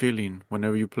different feeling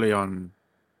whenever you play on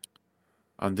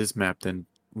this map than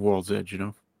World's Edge,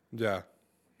 Yeah.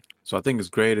 So I think it's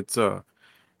great. It's just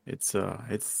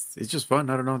fun.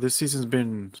 I don't know. This season's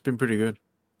been it's been pretty good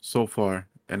so far,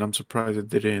 and I'm surprised it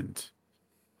didn't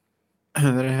they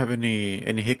didn't have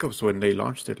any hiccups when they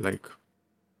launched it like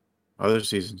other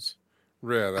seasons.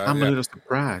 Yeah, that I'm a yeah. little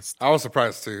surprised. I was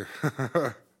surprised too.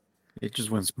 It just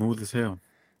went smooth as hell.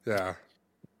 Yeah.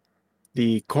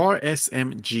 The Car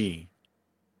SMG.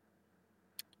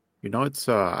 It's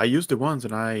I used it once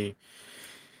and I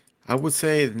would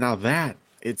say now that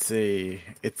it's a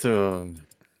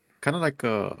kind of like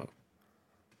a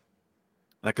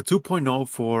 2.0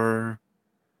 for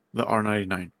the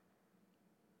R99.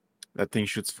 That thing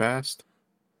shoots fast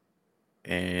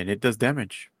and it does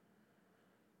damage.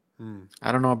 Hmm.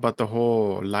 I don't know about the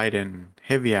whole light and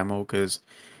heavy ammo because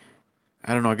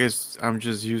I don't know. I guess I'm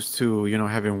just used to,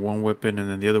 having one weapon and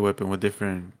then the other weapon with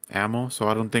different ammo. So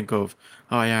I don't think of,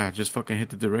 oh yeah, just fucking hit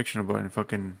the directional button,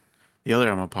 fucking the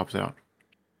other ammo pops out.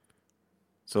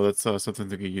 So that's something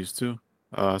to get used to.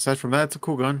 Aside from that, it's a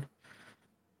cool gun.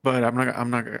 But I'm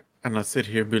not gonna sit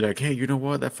here and be like, hey, you know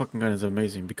what? That fucking gun is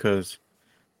amazing because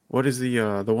what is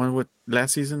the one with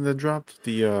last season that dropped?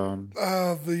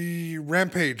 The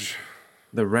Rampage.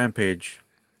 The Rampage.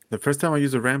 The first time I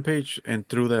used the Rampage and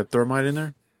threw that thermite in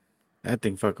there, that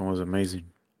thing fucking was amazing.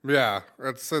 Yeah,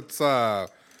 it's a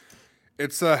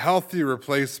healthy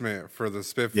replacement for the Yeah.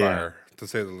 Spitfire, to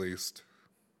say the least.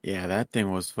 Yeah, that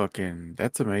thing was fucking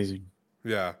that's amazing.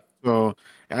 Yeah. So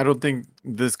I don't think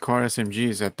this car SMG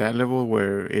is at that level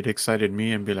where it excited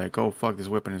me and be like, oh fuck, this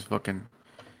weapon is fucking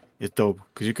it's dope.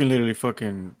 Cause you can literally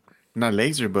fucking not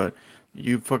laser, but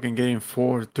you fucking getting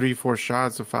four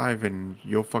shots of five and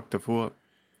you'll fuck the fool up.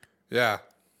 Yeah.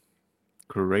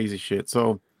 Crazy shit.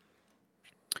 So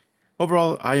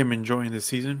overall I am enjoying this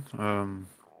season.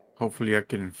 Hopefully I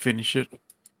can finish it.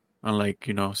 Unlike,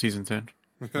 season 10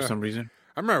 for some reason.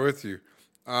 I'm right with you.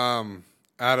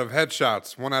 Out of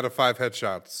headshots, 1 out of 5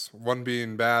 headshots. 1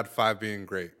 being bad, 5 being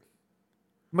great.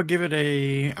 I'm gonna give it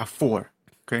a four.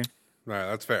 Okay. Right,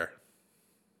 that's fair.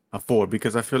 A four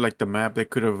because I feel like the map they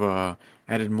could have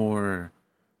added more.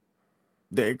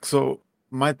 So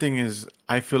my thing is,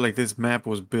 I feel like this map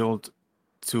was built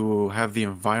to have the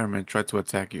environment try to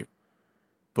attack you,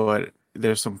 but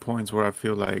there's some points where I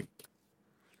feel like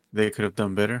they could have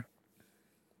done better,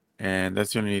 and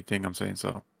that's the only thing I'm saying.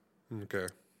 So Okay.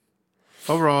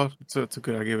 overall, it's a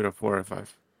good. I give it a 4 out of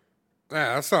 5.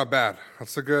 Yeah, that's not bad.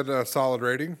 That's a good, solid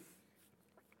rating.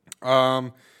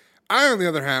 Um, I, on the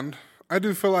other hand, I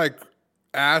do feel like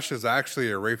Ash is actually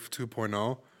a Wraith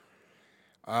 2.0.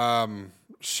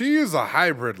 She is a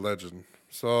hybrid legend.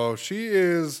 So she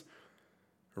is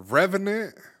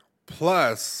Revenant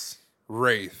plus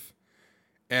Wraith,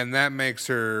 and that makes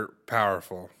her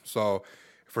powerful. So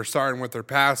if we're starting with her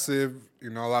passive, a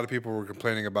lot of people were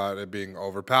complaining about it being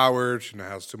overpowered. She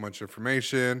has too much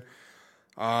information.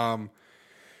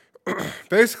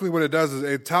 Basically, what it does is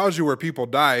it tells you where people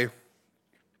die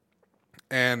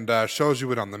and shows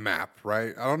you it on the map,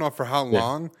 right? I don't know for how Yeah.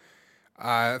 long.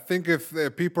 I think if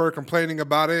people are complaining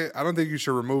about it, I don't think you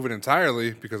should remove it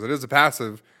entirely because it is a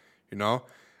passive, you know.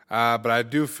 But I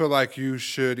do feel like you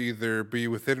should either be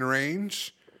within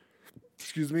range.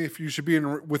 Excuse me, if you should be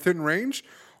within range,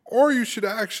 or you should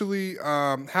actually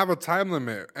have a time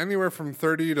limit, anywhere from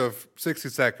 30 to 60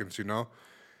 seconds. Yeah.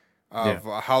 Of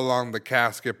how long the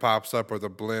casket pops up or the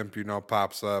blimp,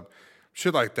 pops up,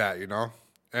 shit like that.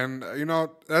 And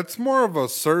that's more of a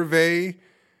survey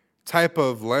type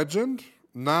of legend,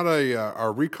 not a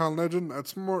recon legend.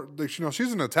 That's more like,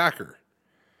 she's an attacker.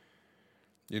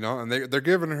 And they're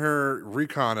giving her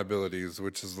recon abilities,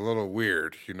 which is a little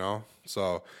weird.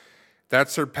 So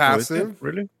that's her Oh, is it passive.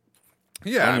 really? I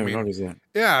Yeah, I didn't even mean, notice that.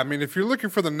 yeah, I mean, if you're looking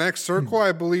for the next circle,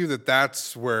 I believe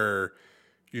that's where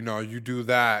you do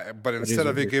that. But That is instead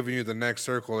of it weird. giving you the next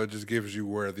circle, it just gives you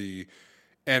where the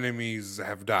enemies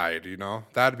have died.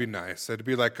 That'd be nice. It'd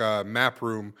be like a map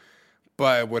room,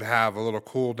 but it would have a little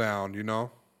cooldown.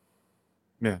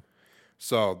 Yeah.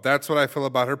 So that's what I feel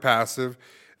about her passive.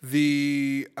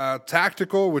 The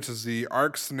tactical, which is the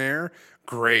arc snare,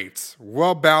 great,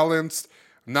 well balanced,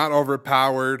 not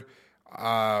overpowered.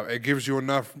 It gives you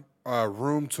enough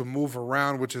room to move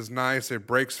around, which is nice. It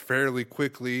breaks fairly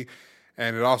quickly,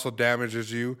 and it also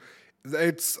damages you.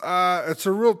 It's a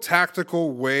real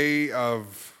tactical way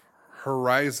of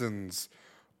Horizon's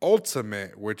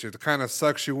Ultimate, which it kind of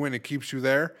sucks you in, it keeps you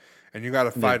there, and you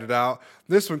got to Yeah. fight it out.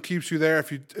 This one keeps you there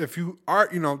if you are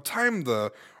time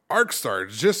the arc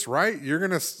starts just right. You're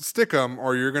gonna stick them,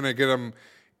 or you're gonna get them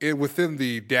within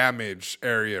the damage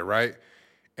area, right?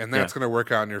 And Yeah. that's gonna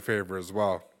work out in your favor as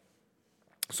well.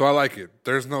 So I like it.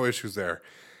 There's no issues there.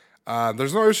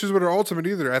 There's no issues with her ultimate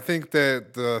either. I think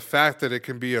that the fact that it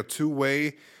can be a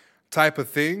two-way type of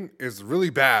thing is really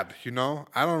bad. You know,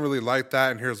 I don't really like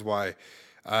that, and here's why.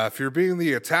 If you're being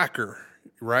the attacker,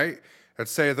 right?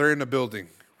 Let's say they're in a building,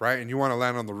 right, and you want to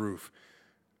land on the roof.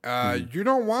 You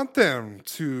don't want them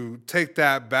to take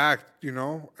that back, you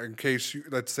know, in case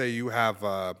let's say you have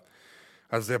a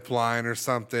zip line or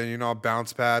something, you know, a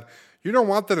bounce pad. You don't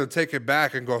want them to take it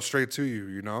back and go straight to you,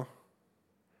 you know?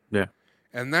 Yeah.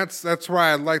 And that's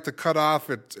why I like to cut off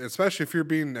it, especially if you're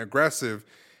being aggressive.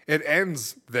 It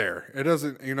ends there. It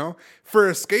doesn't, you know, for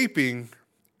escaping,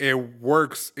 it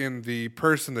works in the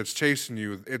person that's chasing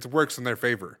you. It works in their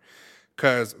favor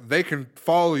because they can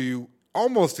follow you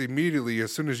almost immediately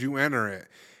as soon as you enter it.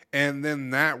 And then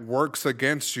that works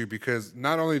against you because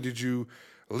not only did you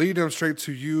lead them straight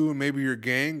to you, maybe your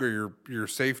gang or your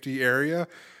safety area,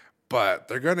 but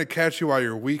they're going to catch you while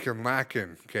you're weak and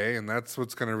lacking, okay? And that's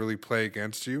what's going to really play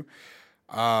against you.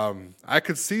 I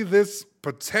could see this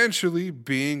potentially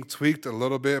being tweaked a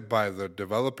little bit by the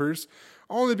developers,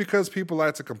 only because people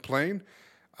like to complain.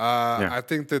 I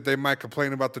think that they might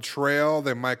complain about the trail.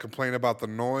 They might complain about the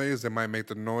noise. They might make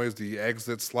the noise, the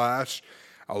exit slash,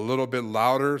 a little bit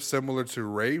louder, similar to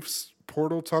Rafe's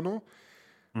portal tunnel.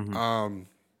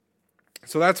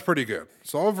 So that's pretty good.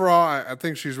 So overall, I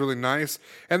think she's really nice.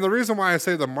 And the reason why I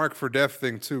say the Mark for Death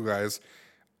thing too, guys,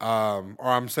 or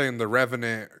I'm saying the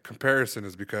Revenant comparison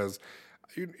is because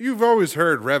you've always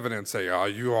heard Revenant say, oh,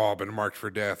 you all been marked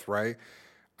for death, right?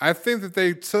 I think that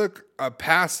they took a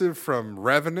passive from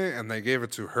Revenant and they gave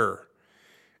it to her.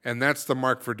 And that's the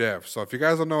Mark for Death. So if you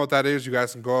guys don't know what that is, you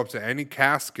guys can go up to any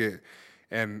casket.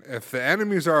 And if the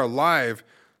enemies are alive,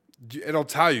 it'll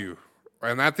tell you.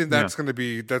 And I think that's going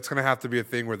to have to be a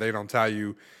thing where they don't tell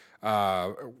you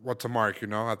what to mark, you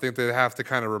know? I think they have to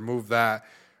kind of remove that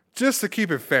just to keep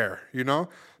it fair, you know?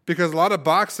 Because a lot of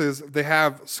boxes, they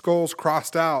have skulls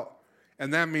crossed out,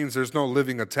 and that means there's no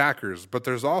living attackers. But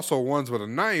there's also ones with a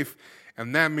knife,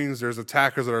 and that means there's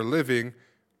attackers that are living.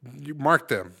 You mark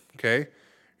them, okay?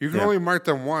 You can only mark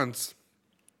them once,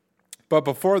 but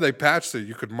before they patched it,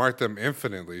 you could mark them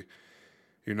infinitely,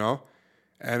 you know?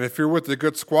 And if you're with a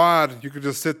good squad, you could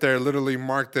just sit there, literally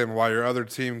mark them while your other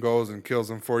team goes and kills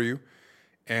them for you.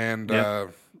 And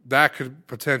that could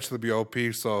potentially be OP.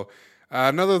 So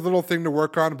another little thing to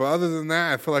work on. But other than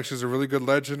that, I feel like she's a really good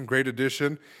legend, great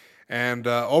addition. And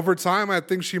over time, I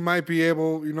think she might be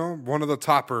able, you know, one of the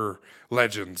topper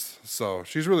legends. So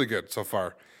she's really good so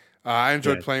far. I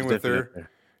enjoyed playing with her.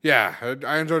 Yeah,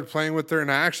 I enjoyed playing with her.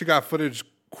 And I actually got footage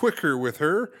quicker with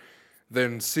her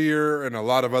than Seer and a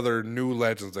lot of other new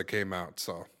legends that came out.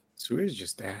 So Seer's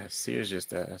just ass.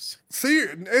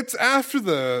 Seer, it's after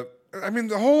the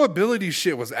whole ability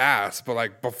shit was ass, but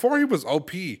like before he was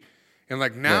OP. And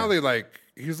like now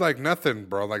he's like nothing,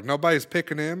 bro. Like nobody's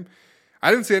picking him. I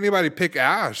didn't see anybody pick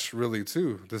Ash really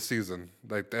too this season.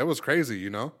 Like that was crazy, you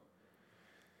know?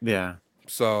 Yeah.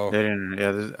 So they didn't.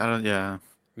 Yeah.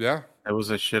 Yeah. There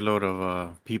was a shitload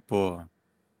of people.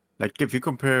 Like if you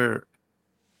compare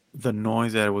the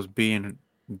noise that was being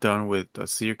done with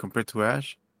Seer compared to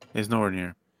Ash, is nowhere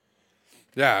near.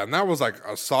 Yeah, and that was like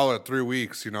a solid 3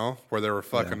 weeks, you know, where they were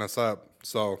fucking us up.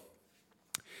 So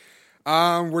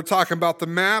we're talking about the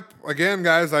map again,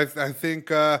 guys. I think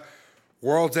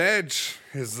World's Edge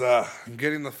is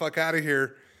getting the fuck out of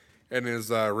here and is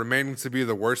remaining to be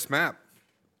the worst map.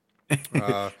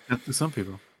 To some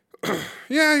people.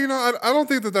 Yeah, you know, I don't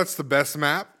think that that's the best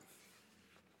map.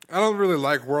 I don't really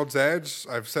like World's Edge.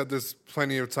 I've said this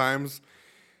plenty of times.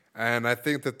 And I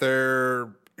think that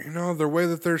the way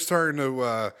that they're starting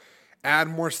to add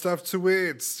more stuff to it,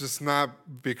 it's just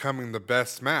not becoming the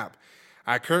best map.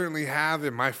 I currently have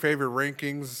in my favorite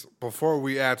rankings, before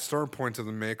we add Stormpoint to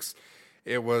the mix,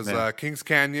 it was Kings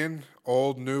Canyon,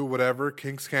 old, new, whatever.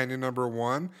 Kings Canyon number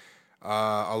 1,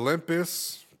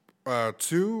 Olympus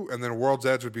 2, and then World's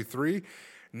Edge would be 3.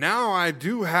 Now I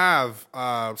do have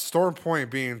Stormpoint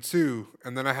being 2,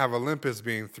 and then I have Olympus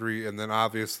being 3, and then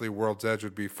obviously World's Edge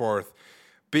would be 4th,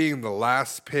 being the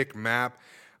last pick map.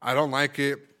 I don't like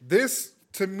it. This,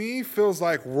 to me, feels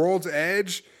like World's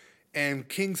Edge and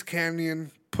Kings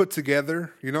Canyon put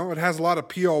together. You know, it has a lot of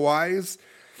POIs.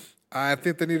 I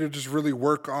think they need to just really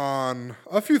work on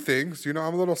a few things. You know,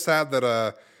 I'm a little sad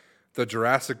that the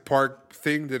Jurassic Park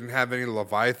thing didn't have any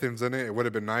Leviathans in it. It would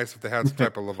have been nice if they had some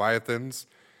type of Leviathans.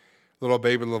 Little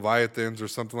baby Leviathans or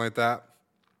something like that.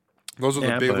 Those are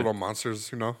the big little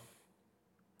monsters, you know?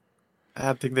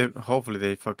 I think that hopefully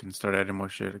they fucking start adding more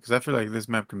shit. Because I feel like this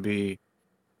map can be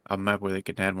a map where they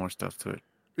can add more stuff to it.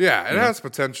 Yeah, it has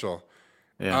potential.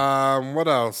 Yeah. What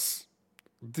else?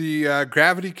 The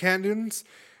Gravity Canyons.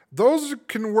 those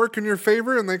can work in your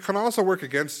favor and they can also work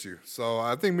against you. So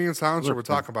I think me and Silencer were Look,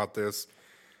 talking about this.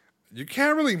 You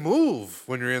can't really move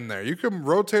when you're in there. You can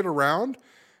rotate around,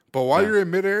 but while Yeah. you're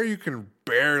in midair, you can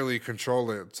barely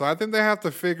control it. So I think they have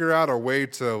to figure out a way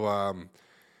to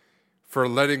for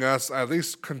letting us at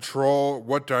least control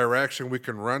what direction we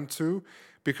can run to,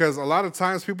 because a lot of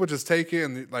times people just take it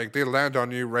and like they land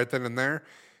on you right then and there,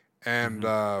 and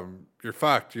you're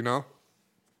fucked. You know,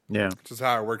 Yeah. just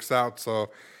how it works out. So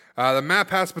the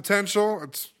map has potential.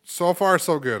 It's so far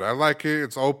so good. I like it.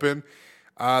 It's open.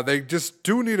 They just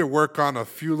do need to work on a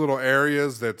few little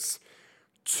areas that's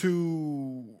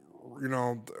too,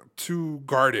 too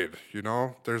guarded. You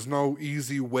know, there's no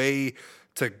easy way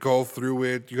to go through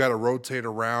it. You got to rotate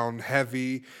around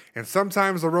heavy, and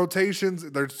sometimes the rotations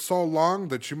they're so long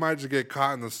that you might just get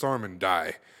caught in the storm and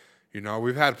die. You know,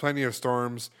 we've had plenty of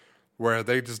storms where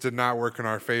they just did not work in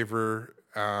our favor.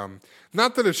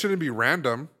 Not that it shouldn't be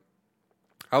random.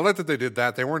 I like that they did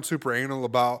that. They weren't super anal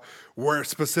about where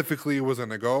specifically it was going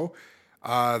to go.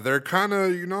 They're kind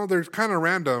of, they're kind of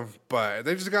random, but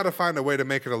they just got to find a way to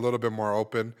make it a little bit more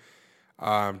open.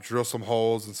 Drill some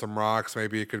holes and some rocks.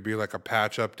 Maybe it could be like a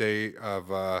patch update of,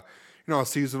 a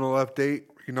seasonal update,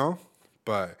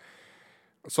 But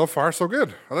so far, so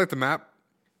good. I like the map.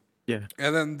 Yeah.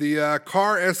 And then the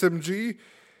car SMG,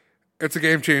 it's a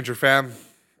game changer, fam.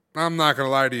 I'm not going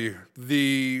to lie to you.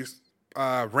 The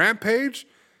Rampage,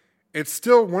 it's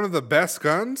still one of the best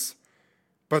guns,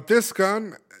 but this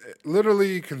gun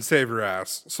literally can save your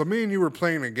ass. So me and you were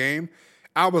playing a game.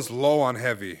 I was low on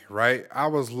heavy, right? I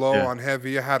was low on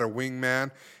heavy. I had a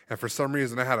wingman, and for some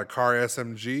reason I had a car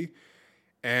SMG,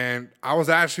 and I was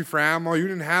actually for ammo. You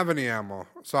didn't have any ammo.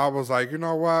 So I was like, you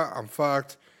know what? I'm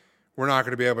fucked. We're not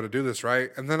going to be able to do this, right?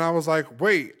 And then I was like,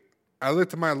 wait. I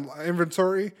looked at my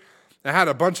inventory. I had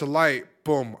a bunch of light.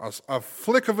 Boom. A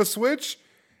flick of a switch.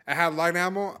 I had light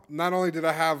ammo. Not only did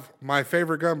I have my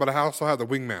favorite gun, but I also had the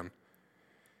wingman.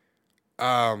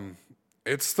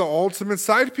 It's the ultimate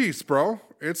side piece, bro.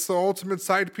 It's the ultimate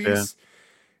side piece.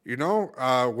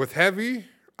 Yeah. With heavy,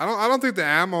 I don't think the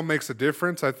ammo makes a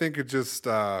difference. I think it just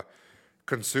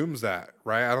consumes that,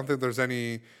 right? I don't think there's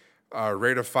any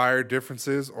rate of fire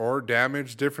differences or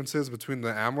damage differences between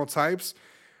the ammo types.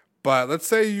 But let's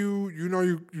say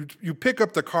you pick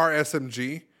up the car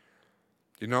SMG.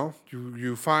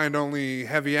 You find only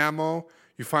heavy ammo,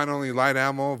 you find only light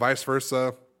ammo, vice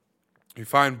versa. You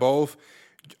find both.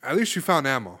 At least you found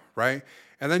ammo, right?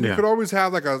 And then you could always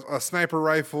have like a sniper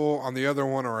rifle on the other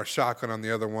one or a shotgun on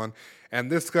the other one.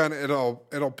 And this gun, it'll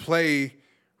play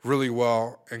really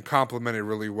well and complement it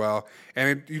really well.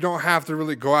 And you don't have to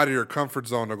really go out of your comfort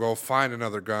zone to go find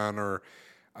another gun or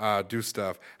do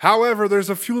stuff. However, there's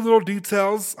a few little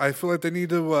details I feel like they need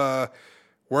to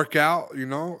work out.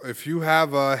 If you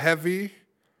have a heavy,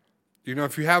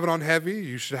 if you have it on heavy,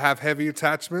 you should have heavy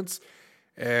attachments.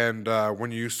 And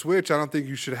when you switch, I don't think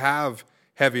you should have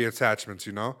heavy attachments,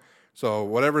 So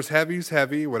whatever's heavy is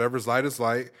heavy, whatever's light is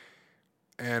light.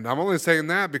 And I'm only saying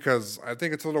that because I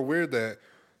think it's a little weird that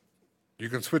you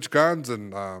can switch guns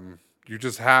and you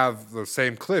just have the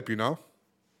same clip, Make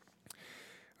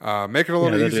it a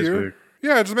little easier.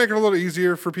 Yeah, just make it a little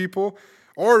easier for people.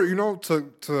 Or,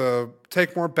 to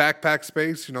take more backpack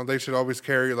space, they should always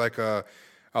carry like a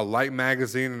light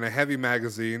magazine and a heavy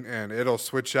magazine, and it'll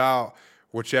switch out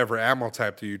whichever ammo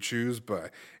type that you choose.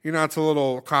 But, it's a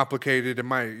little complicated. It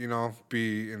might,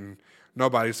 be in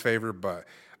nobody's favor. But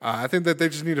I think that they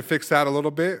just need to fix that a little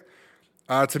bit.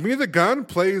 To me, the gun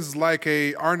plays like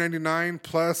a R99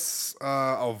 plus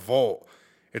a Volt.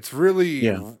 It's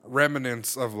really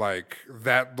remnants of like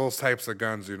those types of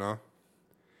guns, It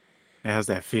has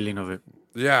that feeling of it.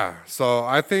 Yeah. So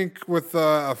I think with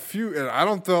a few, and I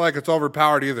don't feel like it's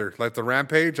overpowered either. Like the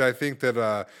Rampage, I think that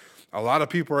a lot of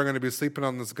people are going to be sleeping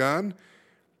on this gun.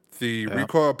 The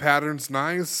recoil pattern's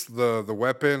nice. The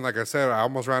weapon, like I said, I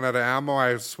almost ran out of ammo.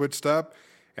 I switched up,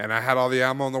 and I had all the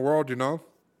ammo in the world,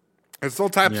 It's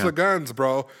those types of guns,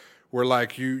 bro, where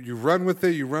like you run with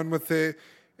it,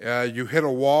 you hit a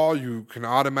wall, you can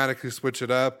automatically switch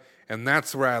it up, and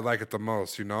that's where I like it the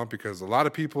most, because a lot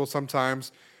of people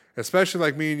sometimes, especially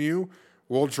like me and you,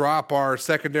 will drop our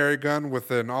secondary gun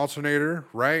with an alternator,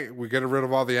 right? We get rid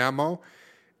of all the ammo,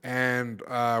 and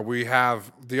we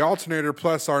have the alternator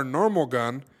plus our normal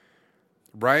gun,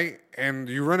 right? And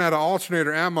you run out of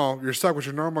alternator ammo, you're stuck with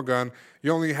your normal gun.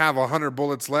 You only have 100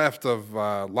 bullets left of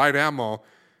light ammo,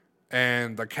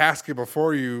 and the casket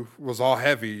before you was all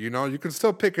heavy, You can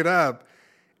still pick it up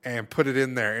and put it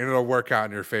in there, and it'll work out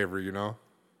in your favor,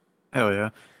 Hell yeah.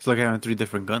 It's like having 3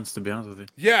 different guns, to be honest with you.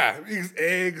 Yeah,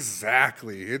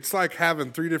 exactly. It's like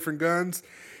having 3 different guns.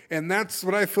 And that's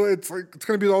what I feel. It's like it's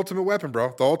going to be the ultimate weapon,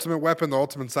 bro. The ultimate weapon, the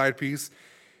ultimate side piece.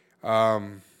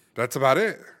 That's about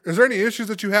it. Is there any issues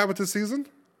that you have with this season?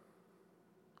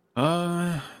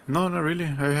 No, not really.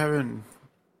 I haven't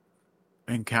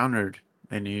encountered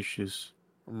any issues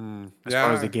as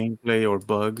far as the Yeah, gameplay or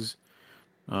bugs.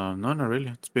 No, not really.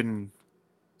 It's been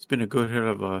a good hit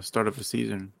of a start of a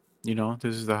season. You know,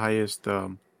 this is the highest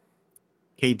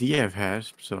KD I've had,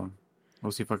 so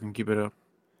we'll see if I can keep it up.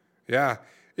 yeah,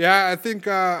 yeah. I think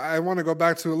I want to go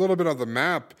back to a little bit of the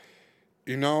map.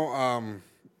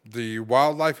 The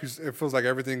wildlife. It feels like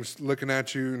everything's looking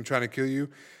at you and trying to kill you.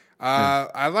 Yeah,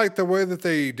 I like the way that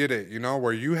they did it.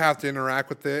 Where you have to interact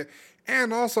with it,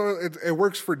 and also it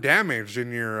works for damage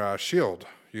in your shield.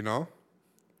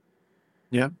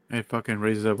 yeah. It fucking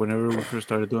raises up whenever we first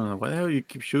started doing it. Why the hell you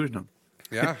keep shooting them?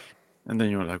 Yeah, And then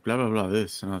you're like, blah blah blah.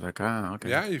 This, and I was like, okay.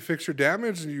 yeah. You fix your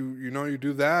damage, and you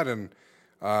do that, and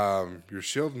your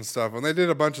shield and stuff. And they did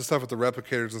a bunch of stuff with the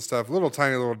replicators and stuff. Little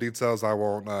tiny little details I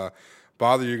won't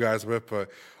bother you guys with, but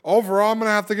overall, I'm gonna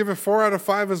have to give it 4 out of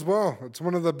 5 as well. It's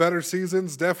one of the better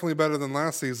seasons, definitely better than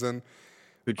last season.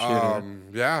 Good shit. Yeah.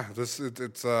 Yeah, it's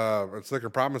looking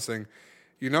promising.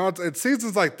 It's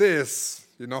seasons like this.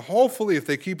 Hopefully, if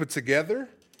they keep it together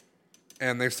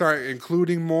and they start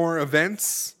including more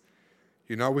events.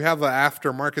 We have the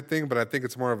aftermarket thing, but I think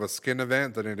it's more of a skin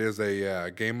event than it is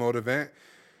a game mode event.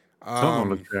 Some of them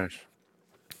look trash.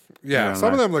 Yeah, Yeah,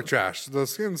 some of like, them look trash. The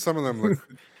skins, some of them look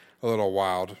a little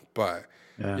wild, but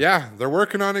yeah. yeah, they're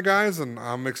working on it, guys, and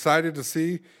I'm excited to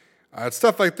see. It's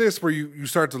stuff like this where you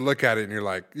start to look at it and you're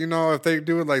like, if they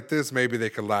do it like this, maybe they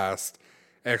could last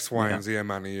X, Y, Yeah. and Z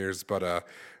amount of years. But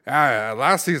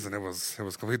last season it was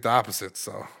complete the opposite.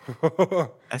 So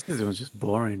That season was just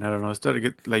boring. I don't know. I started to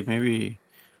get like maybe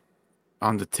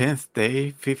on the 10th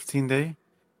day, 15th day,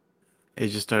 it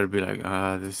just started to be like,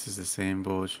 this is the same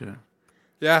bullshit.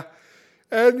 yeah,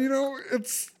 and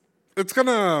it's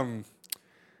gonna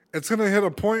hit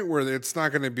a point where it's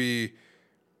not gonna be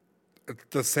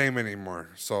the same anymore.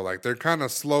 So like they're kind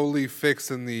of slowly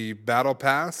fixing the battle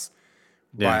pass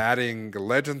by Yeah. adding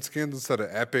legend skins instead of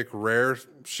epic rare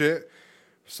shit.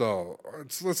 So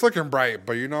it's looking bright,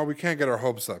 but we can't get our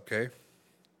hopes up, okay?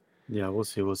 Yeah, we'll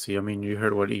see. We'll see. I mean, you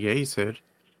heard what EA said.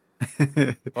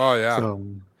 Oh yeah, So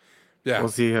yeah, we'll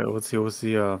see. We'll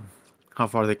see how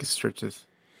far they can stretch this.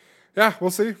 yeah.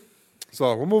 We'll see.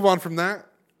 So we'll move on from that.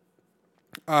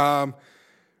 Um,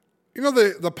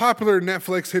 the popular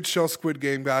Netflix hit show Squid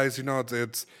Game, guys.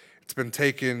 It's been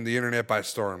taking the internet by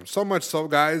storm. So much so,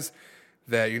 guys,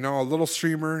 that a little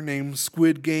streamer named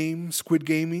Squid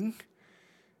Gaming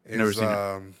is. Never seen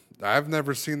it. I've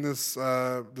never seen this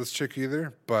chick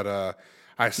either, but I No,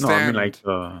 I mean stand like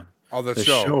on the the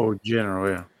show. show in general.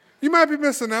 Yeah. You might be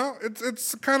missing out.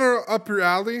 It's kind of up your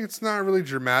alley. It's not really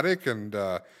dramatic, and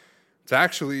it's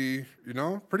actually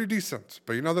pretty decent.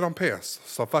 But they don't pay us,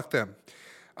 so fuck them.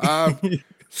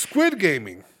 Squid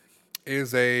Gaming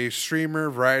is a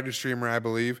variety streamer, I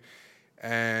believe,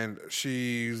 and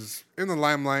she's in the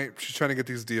limelight. She's trying to get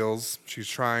these deals. She's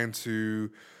trying to,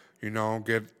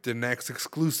 get the next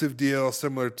exclusive deal,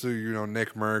 similar to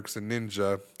Nick Mercs and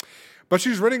Ninja, but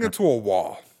she's running into a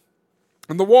wall.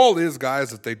 And the wall is,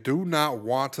 guys, that they do not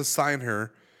want to sign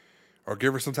her or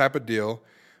give her some type of deal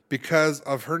because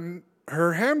of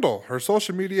her handle, her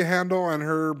social media handle, and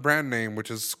her brand name,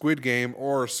 which is Squid Game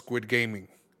or Squid Gaming.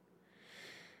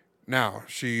 Now,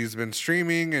 she's been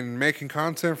streaming and making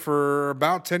content for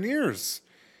about 10 years.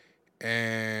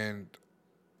 And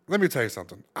let me tell you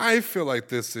something. I feel like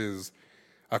this is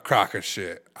a crock of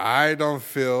shit. I don't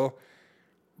feel,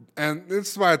 and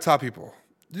this is why I tell people,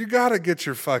 you got to get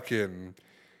your IPs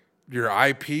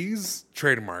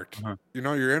trademarked.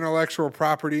 Your intellectual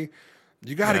property.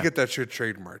 You got to Yeah. get that shit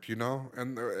trademarked,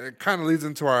 And it kind of leads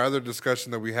into our other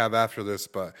discussion that we have after this.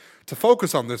 But to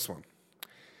focus on this one,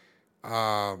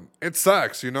 it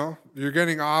sucks, You're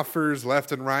getting offers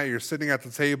left and right. You're sitting at the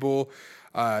table.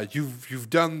 You've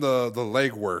done the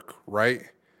legwork, right?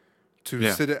 To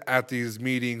Yeah. sit at these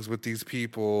meetings with these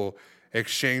people,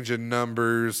 exchanging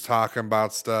numbers, talking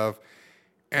about stuff.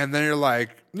 And then you're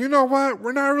like, you know what?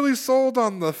 We're not really sold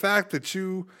on the fact that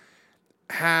you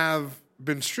have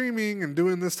been streaming and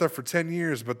doing this stuff for 10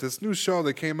 years, but this new show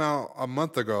that came out a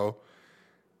month ago,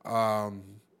 I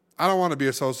don't want to be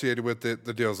associated with it.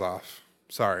 The deal's off.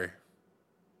 Sorry.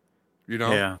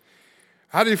 Yeah.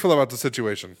 How do you feel about the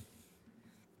situation?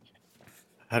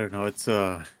 I don't know.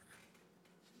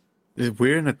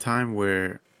 We're in a time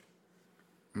where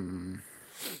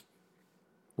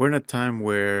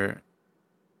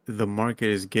the market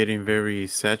is getting very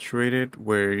saturated,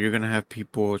 where you're gonna have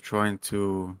people trying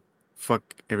to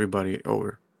fuck everybody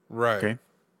over. Right. Okay.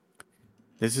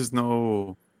 This is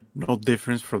no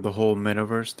difference from the whole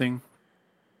metaverse thing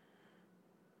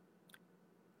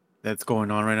that's going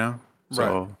on right now. Right.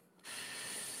 So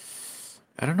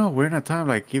I don't know. We're in a time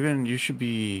like even you should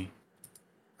be.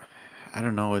 I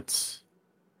don't know. It's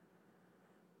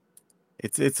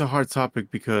a hard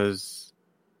topic because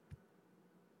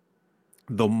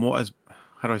the more as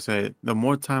how do I say it? The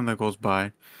more time that goes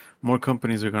by, more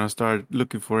companies are gonna start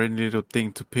looking for any little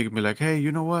thing to pick. Me like, hey,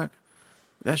 you know what?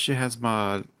 That shit has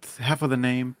my half of the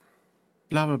name.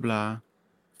 Blah blah blah.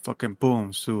 Fucking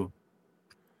boom, sue.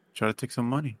 Try to take some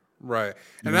money. Right.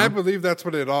 You And I know? believe that's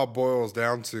what it all boils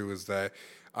down to is that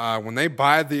when they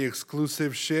buy the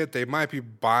exclusive shit, they might be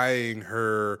buying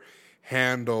her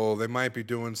handle. They might be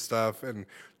doing stuff. And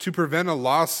to prevent a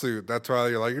lawsuit, that's why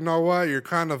you're like, you know what? You're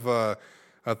kind of a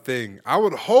thing. I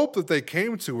would hope that they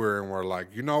came to her and were like,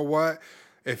 you know what?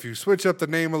 If you switch up the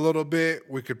name a little bit,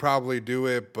 we could probably do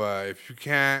it. But if you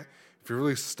can't, if you're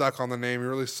really stuck on the name, you're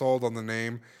really sold on the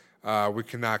name, we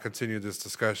cannot continue this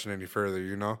discussion any further,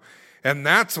 you know? And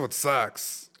that's what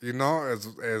sucks, you know,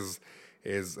 is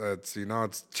it's you know,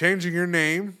 it's changing your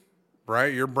name,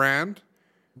 right? Your brand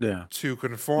Yeah. to Do the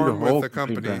conform with whole the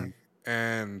complete company brand.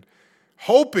 and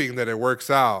hoping that it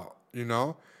works out, you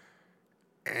know?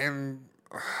 And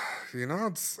you know,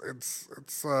 it's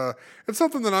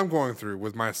something that I'm going through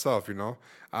with myself, you know.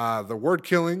 The word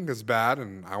killing is bad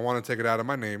and I want to take it out of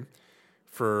my name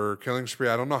for killing spree.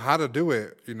 I don't know how to do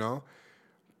it, you know.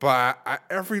 But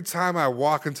every time I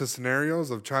walk into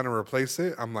scenarios of trying to replace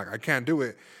it, I'm like, I can't do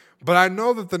it. But I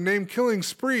know that the name Killing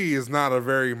Spree is not a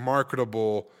very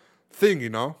marketable thing, you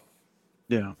know?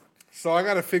 Yeah. So I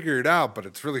got to figure it out, but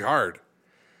it's really hard.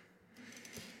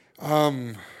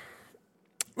 Listen,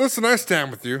 I stand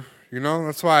with you. You know,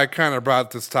 that's why I kind of brought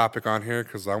this topic on here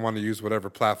because I want to use whatever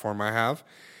platform I have.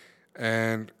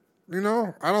 And, you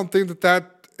know, I don't think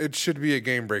that it should be a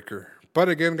game breaker. But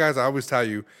again, guys, I always tell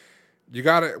you, you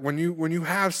gotta when you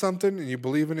have something and you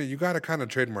believe in it, you gotta kind of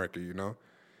trademark it, you know,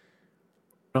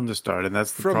 From the start. And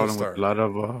that's the from the problem with start. a lot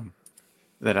of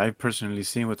that I've personally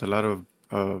seen with a lot of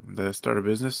that start a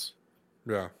business.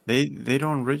 Yeah, They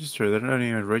don't register. They don't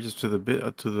even register the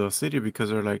bit to the city because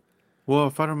they're like, well,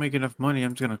 if I don't make enough money,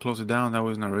 I'm just gonna close it down. That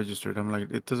was not registered. I'm like,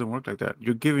 it doesn't work like that.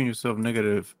 You're giving yourself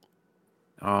negative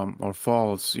or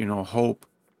false, hope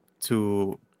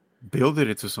to build it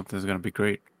into something that's gonna be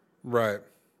great. right.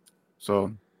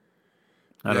 So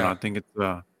I don't know. Yeah. I think it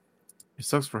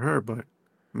sucks for her, but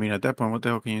I mean, at that point, what the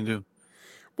hell can you do?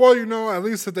 Well, you know, at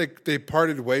least that they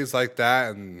parted ways like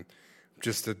that and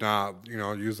just did not, you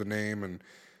know, use the name. And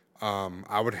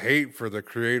I would hate for the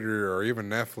creator or even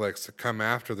Netflix to come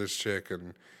after this chick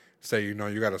and say, you know,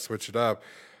 you got to switch it up.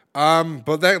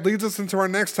 But that leads us into our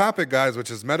next topic, guys,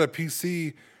 which is Meta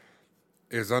PC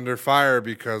is under fire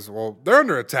because, well, they're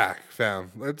under attack,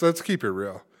 fam. Let's keep it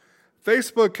real.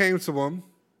 Facebook came to them,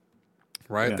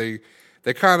 right? Yeah.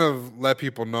 They kind of let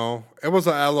people know. It was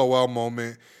a LOL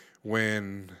moment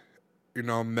when, you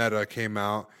know, Meta came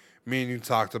out. Me and you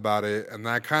talked about it, and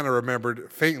I kind of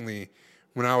remembered faintly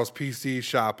when I was PC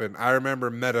shopping. I remember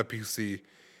Meta PC,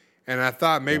 and I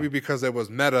thought maybe because it was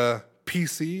Meta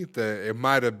PC that it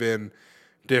might have been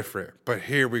different. But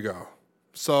here we go.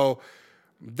 So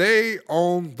they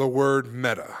own the word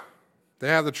Meta. They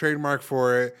have the trademark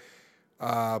for it.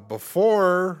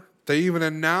 Before they even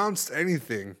announced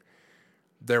anything,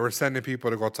 they were sending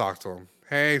people to go talk to them.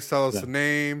 Hey, sell us Yeah. a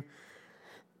name.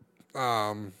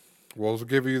 We'll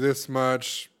give you this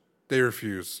much. They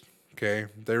refused. Okay,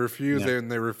 they refused, Yeah.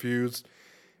 and they refused.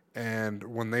 And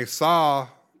when they saw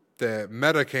that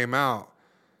Meta came out,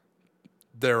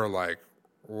 they were like,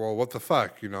 "Well, what the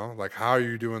fuck? You know, like, how are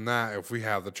you doing that if we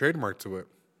have the trademark to it?"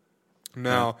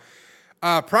 Now,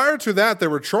 prior to that, they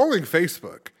were trolling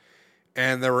Facebook,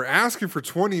 and they were asking for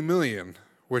 20 million,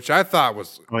 which I thought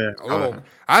was Oh yeah. a little.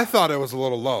 I thought it was a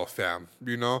little low, fam.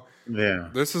 You know, Yeah.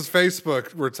 this is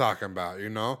Facebook we're talking about, you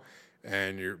know,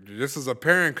 and this is a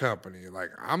parent company.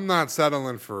 Like, I'm not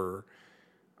settling for,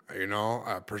 you know,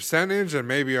 a percentage and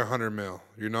maybe 100 mil,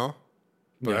 you know,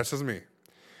 but Yeah. that's just me.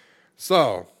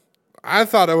 So I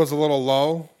thought it was a little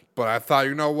low, but I thought,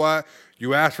 you know what,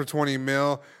 you asked for 20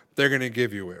 mil, they're gonna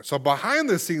give you it. So behind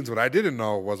the scenes, what I didn't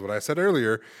know was what I said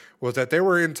earlier was that they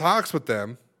were in talks with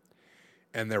them,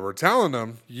 and they were telling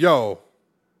them, "Yo,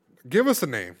 give us a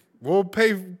name. We'll pay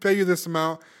you this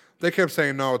amount." They kept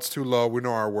saying, "No, it's too low. We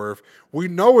know our worth. We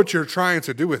know what you're trying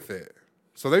to do with it."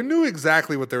 So they knew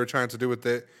exactly what they were trying to do with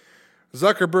it.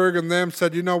 Zuckerberg and them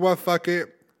said, "You know what? Fuck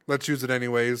it. Let's use it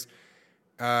anyways."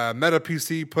 Meta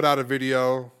PC put out a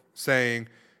video saying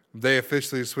they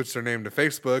officially switched their name to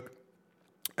Facebook.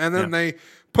 And then Yeah. they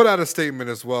put out a statement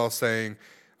as well saying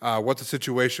what the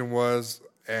situation was,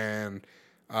 and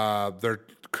they're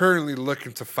currently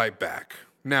looking to fight back.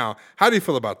 Now, how do you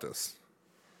feel about this?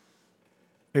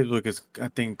 Hey, look, I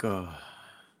think,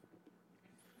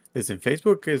 listen,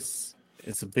 Facebook is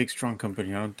it's a big, strong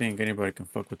company. I don't think anybody can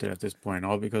fuck with it at this point,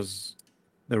 all because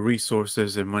the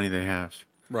resources and money they have.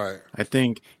 Right. I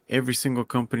think every single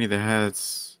company that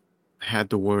has had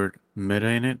the word meta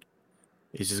in it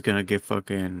is just gonna get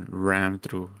fucking rammed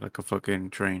through like a fucking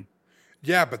train.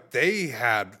 Yeah, but they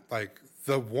had like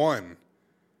the one,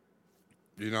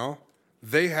 you know?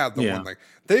 They had the Yeah, one. Like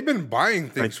they've been buying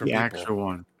things like from the people. actual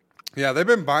one. Yeah, they've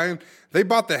been buying. They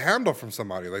bought the handle from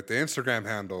somebody, like the Instagram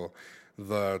handle,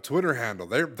 the Twitter handle.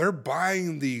 They're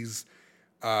buying these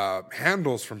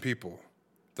handles from people.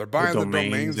 They're The buying the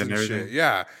domains domains and and shit. everything.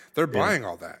 Yeah, they're Yeah. buying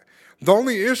all that. The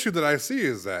only issue that I see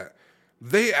is that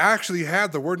they actually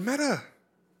had the word Meta,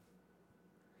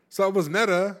 so it was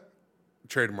Meta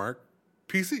trademark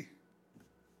PC.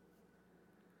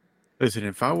 Listen,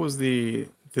 if I was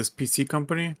this PC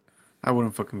company, I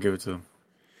wouldn't fucking give it to them.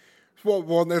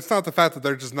 Well, it's not the fact that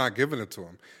they're just not giving it to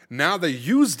them. Now they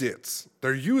used it.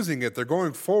 They're using it. They're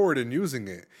going forward and using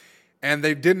it, and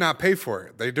they did not pay for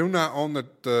it. They do not own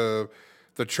the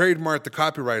trademark, the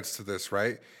copyrights to this,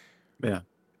 right? Yeah.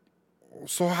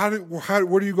 So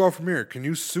where do you go from here? Can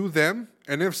you sue them?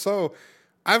 And if so,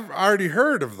 I've already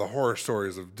heard of the horror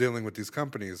stories of dealing with these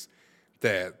companies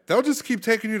that they'll just keep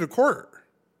taking you to court.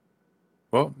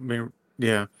 Well, I mean,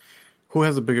 yeah. Who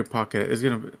has a bigger pocket? It's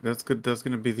gonna that's good. That's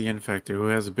gonna be the end factor. Who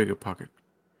has a bigger pocket?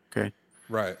 Okay.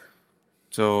 Right.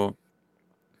 So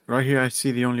right here, I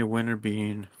see the only winner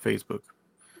being Facebook.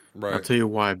 I'll Right. tell you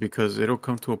why. Because it'll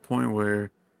come to a point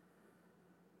where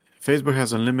Facebook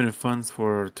has unlimited funds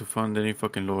to fund any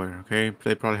fucking lawyer. Okay,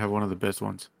 they probably have one of the best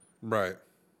ones. Right.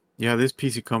 Yeah, this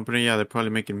PC company, yeah, they're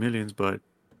probably making millions, but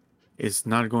it's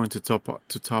not going to top off,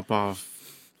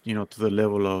 to the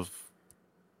level of,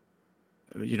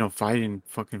 fighting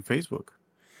fucking Facebook.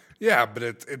 Yeah, but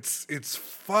it's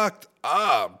fucked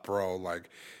up, bro. Like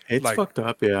It's like fucked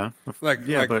up, yeah.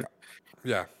 Yeah, like but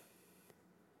yeah.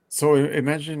 so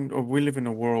imagine we live in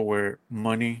a world where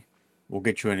money will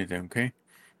get you anything, okay?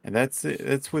 And that's it.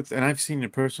 And I've seen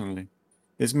it personally.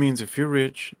 This means if you're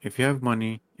rich, if you have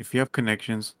money, if you have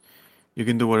connections, you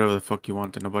can do whatever the fuck you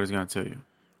want and nobody's gonna tell you.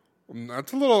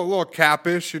 That's a little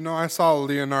capish, you know. I saw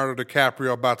Leonardo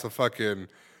DiCaprio about to fucking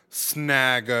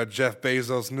snag Jeff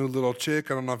Bezos' new little chick.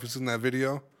 I don't know if you've seen that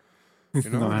video. You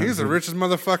No, know, I he's the haven't. richest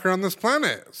motherfucker on this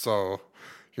planet. So,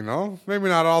 maybe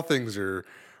not all things are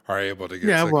able to get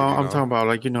Yeah, well, taken. I'm talking about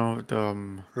like,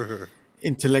 the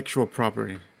intellectual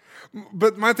property.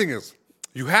 But my thing is,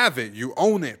 you have it, you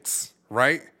own it,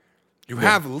 right? You Yeah.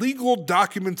 have legal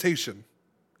documentation,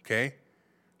 okay,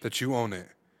 that you own it.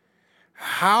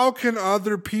 How can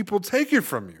other people take it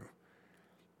from you?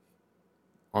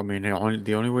 I mean,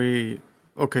 the only way.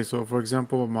 Okay, so for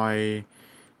example, my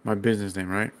business name,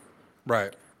 right?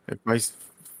 Right, If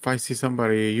I see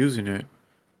somebody using it,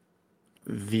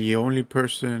 the only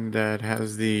person that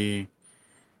has the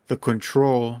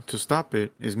control to stop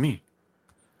it is me.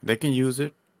 They can use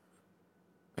it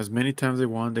as many times they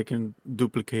want. They can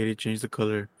duplicate it, change the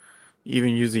color, even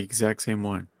use the exact same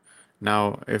one.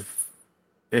 Now, if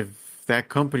that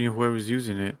company, whoever's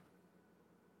using it,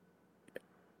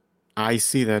 I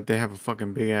see that they have a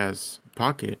fucking big ass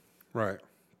pocket, right.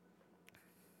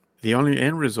 the only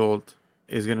end result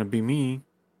is gonna be me,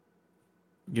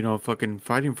 fucking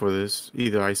fighting for this.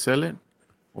 Either I sell it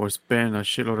or spend a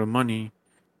shitload of money.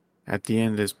 At the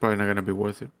end, it's probably not gonna be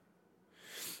worth it.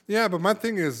 Yeah, but my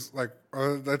thing is like,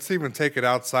 let's even take it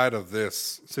outside of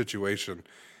this situation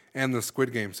and the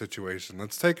Squid Game situation.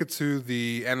 Let's take it to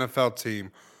the NFL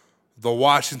team, the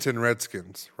Washington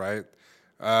Redskins, right?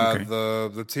 Okay.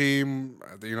 The team,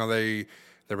 they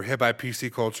were hit by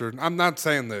PC culture. I'm not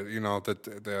saying that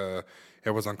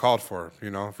it was uncalled for.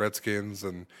 Redskins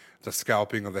and the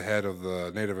scalping of the head of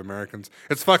the Native Americans.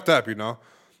 It's fucked up, Yeah.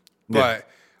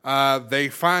 But they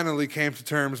finally came to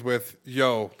terms with,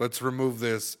 let's remove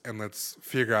this and let's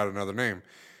figure out another name.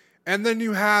 And then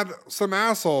you had some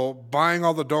asshole buying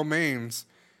all the domains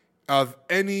of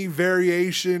any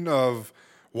variation of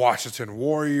Washington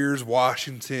Warriors,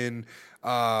 Washington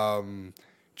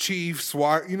Chiefs,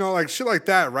 like shit like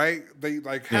that, right? They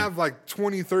Yeah. have like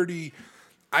 20, 30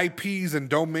 IPs and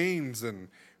domains and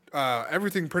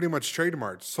everything pretty much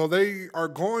trademarked. So they are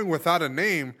going without a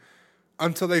name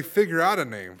until they figure out a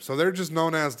name. So they're just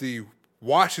known as the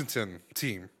Washington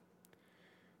team.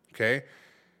 Okay?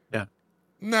 Yeah.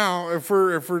 Now, if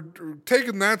we're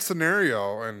taking that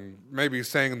scenario and maybe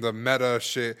saying the meta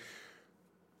shit,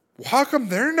 how come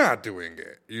they're not doing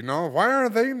it? Why are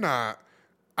they not?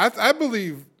 I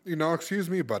believe, excuse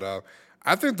me, but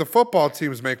I think the football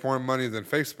teams make more money than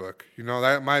Facebook.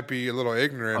 That might be a little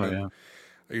ignorant, Oh and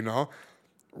yeah. you know,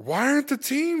 why aren't the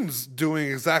teams doing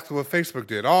exactly what Facebook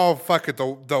did? Oh, fuck it,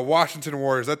 the Washington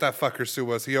Warriors, let that fucker sue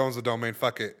us. He owns the domain.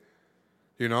 Fuck it,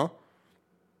 you know.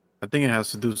 I think it has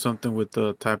to do something with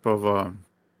the type of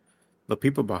the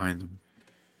people behind them.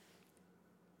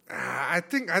 I As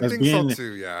think so being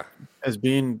too. Yeah. as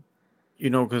being,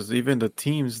 because even the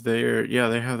teams, they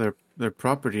have their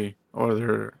property or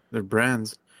their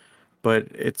brands, but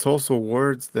it's also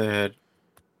words that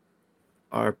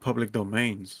are public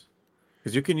domains.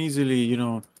 Because you can easily,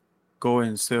 go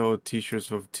and sell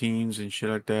T-shirts of teams and shit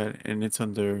like that, and it's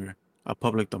under a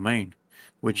public domain,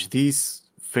 which these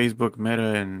Facebook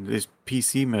Meta and this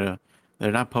PC Meta,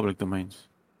 they're not public domains.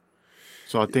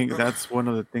 So I think that's one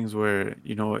of the things where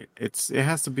it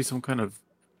has to be some kind of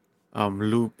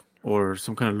loop or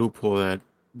some kind of loophole that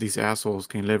these assholes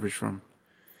can leverage from.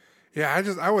 Yeah,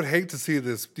 I would hate to see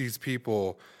these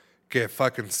people get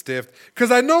fucking stiffed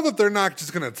because I know that they're not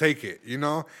just gonna take it.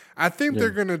 I think Yeah.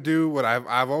 they're gonna do what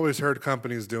I've always heard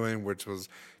companies doing, which was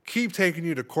keep taking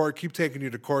you to court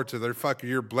till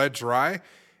you're bled dry,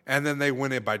 and then they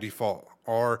win it by default,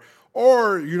 or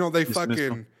they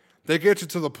Dismissal. they get you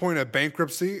to the point of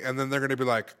bankruptcy, and then they're gonna be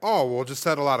like, oh, we'll just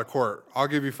settle out of court. I'll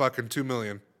give you fucking $2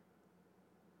 million.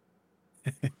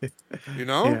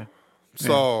 Yeah.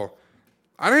 So.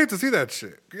 I'd hate to see that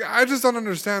shit. I just don't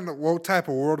understand what type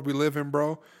of world we live in,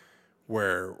 bro.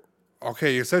 Where,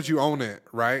 okay, you said you own it,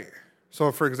 right?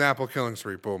 So, for example, Killing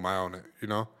Spree, boom, I own it,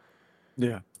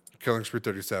 Yeah. Killing Spree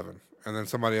 37. And then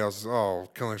somebody else is, oh,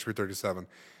 Killing Spree 37.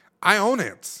 I own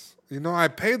it. I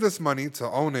paid this money to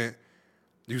own it.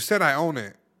 You said I own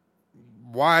it.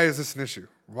 Why is this an issue?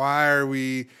 Why are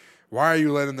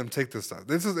you letting them take this stuff?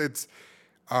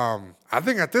 I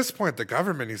think at this point the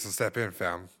government needs to step in,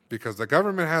 fam, because the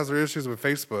government has their issues with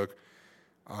Facebook.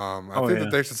 I think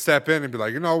that they should step in and be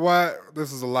like, you know what,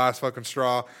 this is the last fucking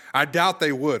straw. I doubt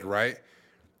they would, right?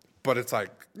 But it's like,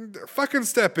 fucking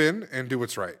step in and do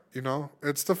what's right.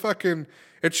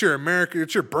 It's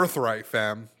your birthright,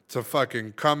 fam, to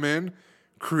fucking come in,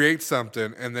 create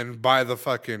something, and then buy the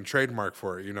fucking trademark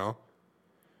for it.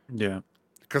 Yeah.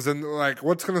 Because then, like,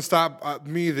 what's gonna stop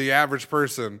me, the average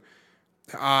person?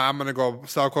 I'm gonna go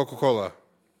sell Coca-Cola.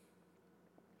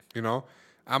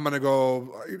 I'm gonna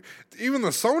go. Even the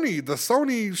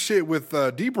Sony shit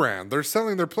with D-Brand, they're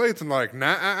selling their plates and like,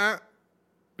 nah,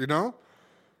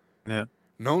 Yeah.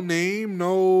 no name,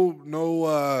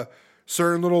 no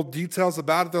certain little details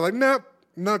about it. They're like, nope,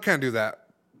 no, can't do that.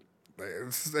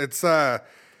 It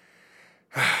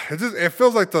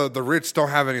feels like the rich don't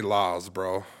have any laws,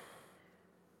 bro.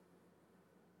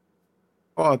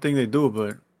 Oh, I think they do,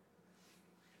 but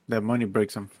that money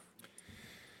breaks them.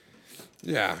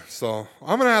 Yeah, so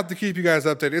I'm gonna have to keep you guys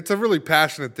updated. It's a really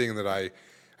passionate thing that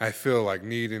I feel like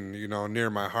needing, near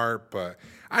my heart. But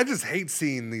I just hate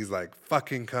seeing these like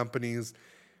fucking companies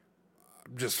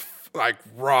just like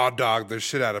raw dog the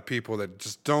shit out of people that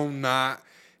just do not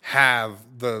have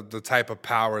the type of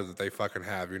power that they fucking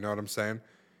have. You know what I'm saying?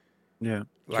 Yeah.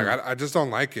 Like I just don't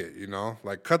like it,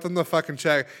 Like cut them the fucking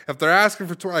check. If they're asking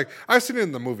for like I've seen it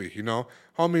in the movie,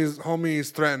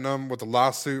 Homies threaten them with a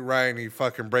lawsuit, right? And he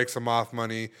fucking breaks them off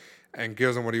money and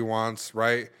gives them what he wants,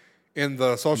 right? In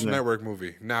the Social Network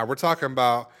movie. Now we're talking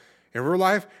about in real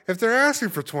life. If they're asking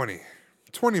for 20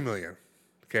 million,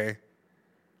 okay,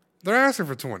 they're asking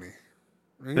for 20.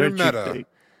 And you're Meta.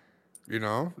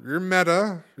 You're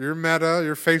Meta.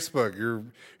 You're Facebook.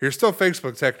 You're still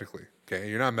Facebook technically. Okay,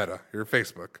 you're not Meta. You're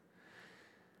Facebook.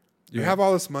 You have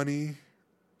all this money.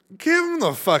 Give them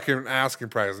the fucking asking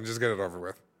price and just get it over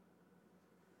with.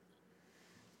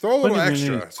 Throw a little 20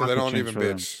 million extra so they don't even pocket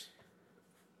change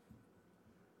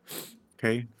for them.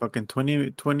 bitch. Okay. Fucking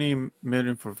 20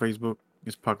 million for Facebook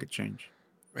is pocket change.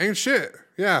 Ain't shit.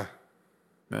 Yeah.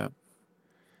 Yeah.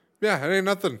 Yeah, it ain't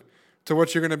nothing to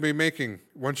what you're going to be making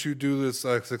once you do this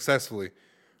successfully.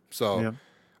 So Yeah.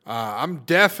 I'm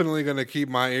definitely going to keep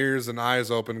my ears and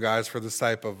eyes open, guys, for this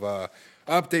type of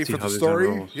update See for the how this story.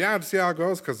 unrolls. Yeah, to see how it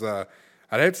goes, because I'd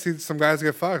hate to see some guys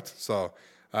get fucked. So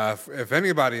if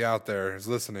anybody out there is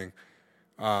listening,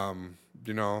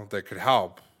 that could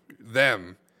help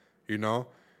them,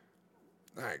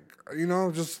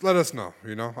 just let us know.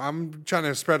 I'm trying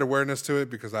to spread awareness to it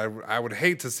because I would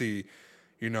hate to see,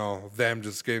 them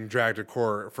just getting dragged to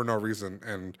court for no reason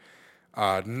and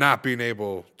not being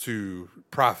able to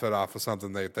profit off of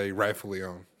something that they rightfully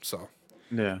own. So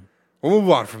Yeah. we'll move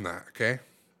on from that, okay?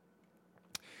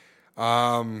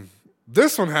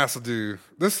 This one has to do.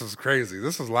 This is crazy.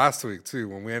 This was last week too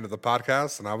when we ended the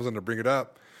podcast, and I was going to bring it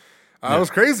up. It was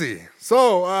crazy.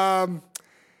 So,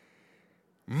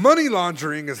 money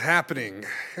laundering is happening,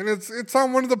 and it's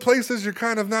on one of the places you're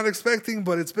kind of not expecting,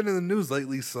 but it's been in the news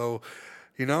lately. So,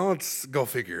 it's go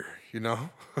figure.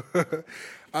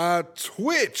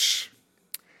 Twitch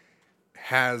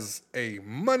has a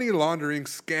money laundering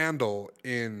scandal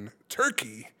in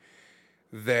Turkey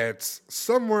that's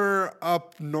somewhere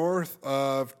up north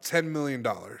of $10 million.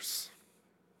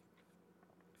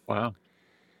 Wow.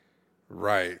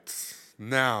 Right.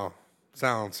 Now,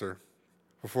 silencer,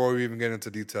 before we even get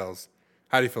into details,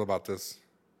 how do you feel about this?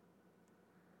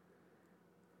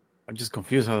 I'm just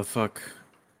confused how the fuck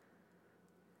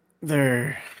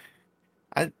they're.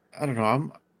 I don't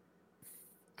know.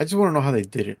 I just want to know how they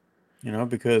did it,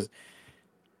 because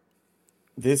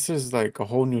this is like a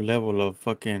whole new level of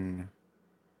fucking.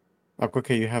 Like,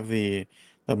 okay, you have the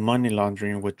money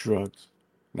laundering with drugs.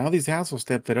 Now these assholes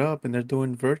stepped it up and they're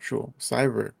doing virtual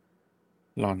cyber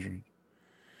laundering.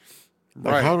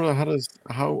 Like, Right.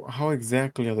 how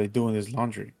exactly are they doing this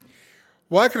laundry?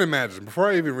 Well, I can imagine,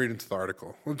 before I even read into the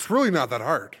article, it's really not that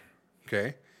hard.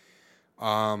 Okay.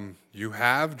 You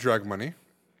have drug money,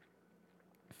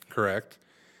 correct?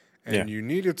 And Yeah. you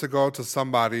need it to go to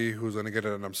somebody who's going to get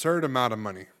an absurd amount of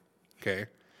money. Okay.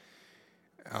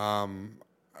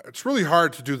 It's really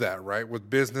hard to do that, right? With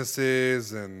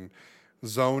businesses and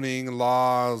zoning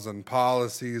laws and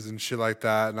policies and shit like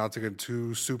that. Not to get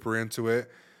too super into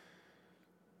it.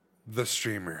 The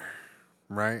streamer,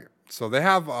 right? So they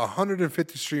have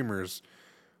 150 streamers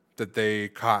that they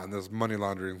caught in this money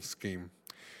laundering scheme.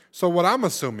 So what I'm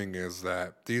assuming is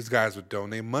that these guys would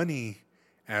donate money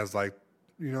as like,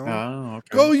 Oh,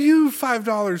 okay. go you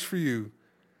 $5 for you,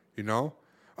 you know?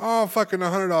 Oh, fucking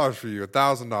 $100 for you,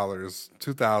 $1,000,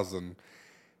 2,000.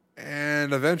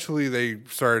 And eventually they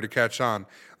started to catch on.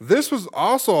 This was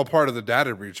also a part of the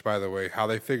data breach, by the way, how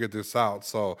they figured this out.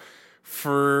 So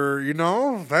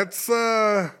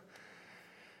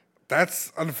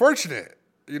that's unfortunate.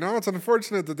 It's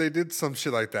unfortunate that they did some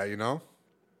shit like that,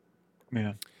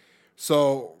 Yeah.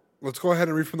 So let's go ahead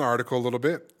and read from the article a little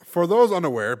bit. For those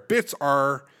unaware, bits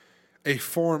are a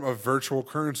form of virtual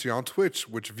currency on Twitch,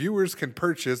 which viewers can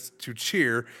purchase to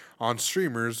cheer on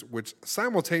streamers, which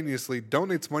simultaneously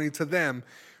donates money to them.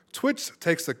 Twitch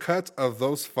takes a cut of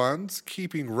those funds,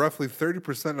 keeping roughly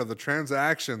 30% of the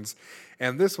transactions.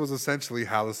 And this was essentially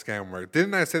how the scam worked.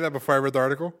 Didn't I say that before I read the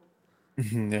article?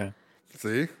 Yeah.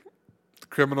 See?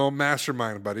 Criminal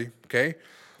mastermind, buddy. Okay?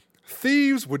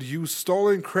 Thieves would use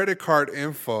stolen credit card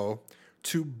info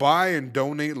to buy and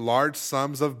donate large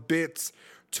sums of bits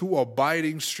to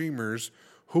abiding streamers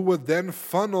who would then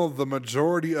funnel the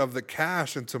majority of the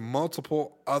cash into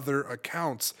multiple other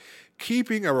accounts,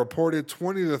 keeping a reported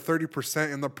 20 to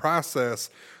 30% in the process.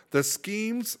 The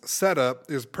scheme's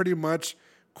setup is pretty much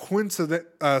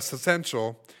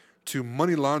quintessential to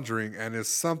money laundering and is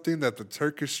something that the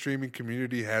Turkish streaming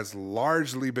community has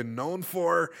largely been known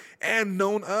for and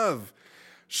known of.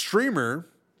 Streamer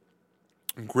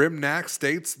Grimnack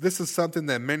states this is something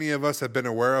that many of us have been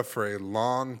aware of for a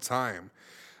long time.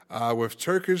 With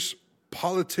Turkish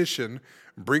politician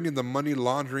bringing the money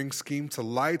laundering scheme to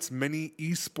light, many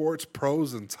esports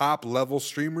pros and top level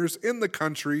streamers in the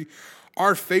country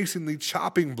are facing the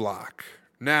chopping block.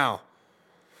 Now,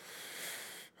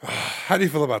 how do you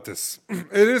feel about this?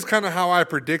 It is kind of how I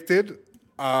predicted.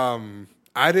 I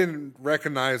didn't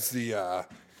recognize the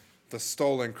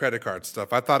stolen credit card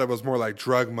stuff. I thought it was more like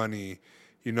drug money,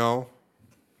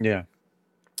 Yeah.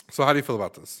 So how do you feel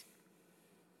about this?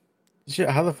 Shit,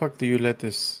 how the fuck do you let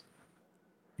this,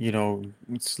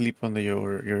 sleep under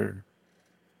your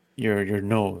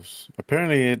nose?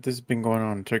 Apparently, this has been going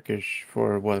on in Turkish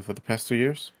for what, for the past 2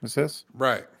 years, it says?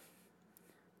 Right.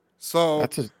 So,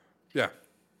 That's a yeah.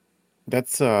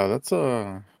 that's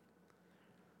a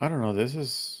I don't know, this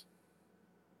is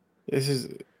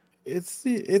it's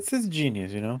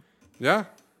genius, Yeah.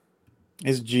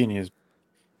 It's genius.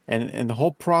 And the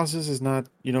whole process is not,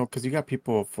 because you got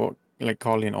people for like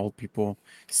calling old people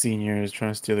seniors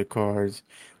trying to steal their cards.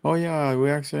 Oh yeah, we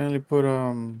accidentally put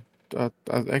an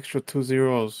extra 2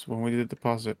 zeros when we did the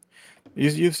deposit.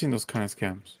 You've seen those kind of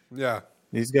scams. Yeah.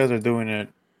 These guys are doing it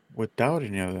without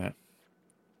any of that.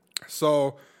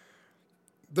 So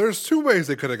there's two ways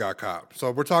they could have got caught.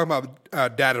 So we're talking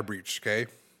about data breach, okay?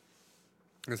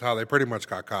 Is how they pretty much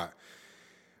got caught.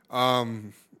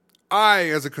 I,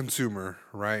 as a consumer,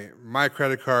 right, my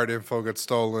credit card info gets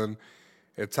stolen.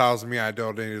 It tells me I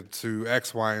donated to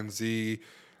X, Y, and Z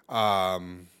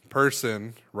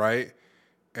person, right?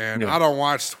 And Yeah. I don't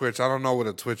watch Twitch. I don't know what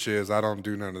a Twitch is. I don't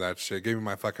do none of that shit. Give me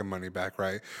my fucking money back,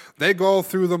 right? They go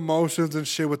through the motions and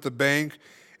shit with the bank,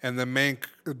 and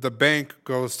the bank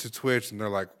goes to Twitch, and they're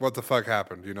like, "What the fuck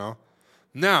happened?" You know.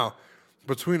 Now,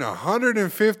 between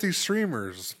 150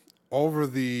 streamers over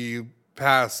the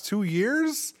past 2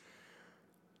 years,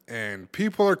 and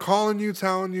people are calling you,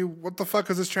 telling you, "What the fuck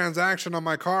is this transaction on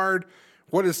my card?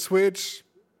 What is Twitch?"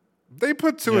 They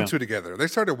put two and Yeah. two together. They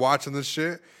started watching this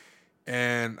shit.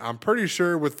 And I'm pretty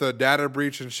sure with the data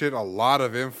breach and shit, a lot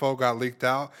of info got leaked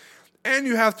out. And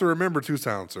you have to remember too,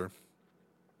 Silencer.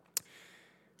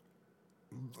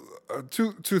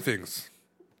 Two things.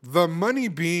 The money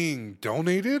being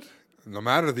donated, no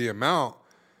matter the amount,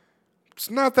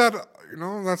 it's not that,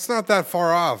 that's not that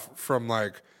far off from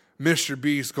like Mr.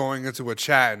 Beast going into a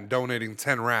chat and donating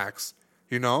 10 racks,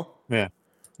 you know? Yeah.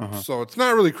 So it's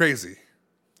not really crazy.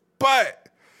 But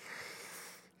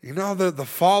the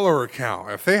follower count.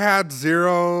 If they had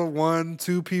 0, 1,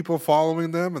 2 people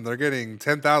following them and they're getting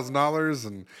 $10,000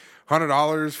 and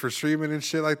 $100 for streaming and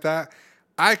shit like that,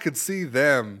 I could see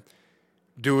them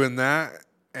doing that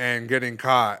and getting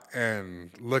caught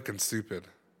and looking stupid.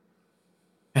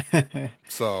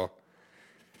 So,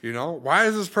 why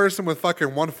is this person with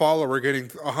fucking one follower getting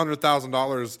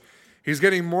 $100,000? He's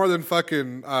getting more than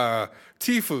fucking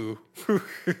Tifu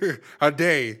a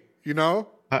day,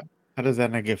 How does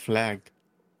that not get flagged?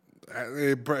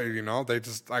 They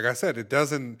just, like I said, it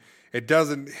doesn't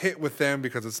hit with them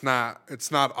because it's not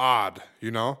odd,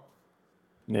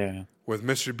 Yeah. with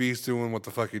Mr. Beast doing what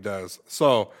the fuck he does.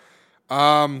 So,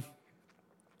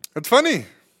 it's funny.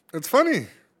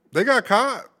 They got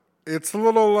caught. It's a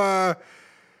little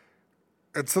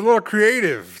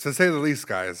creative to say the least,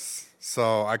 guys.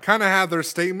 So I kind of have their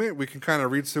statement. We can kind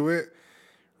of read through it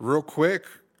real quick,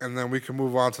 and then we can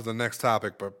move on to the next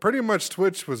topic. But pretty much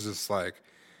Twitch was just like,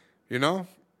 we're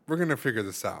going to figure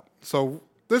this out. So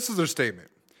this is their statement.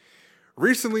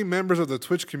 Recently, members of the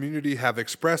Twitch community have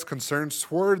expressed concerns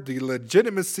toward the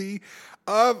legitimacy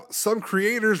of some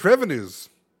creators' revenues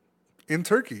in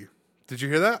Turkey. Did you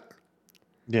hear that?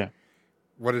 Yeah.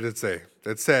 What did it say?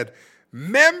 It said,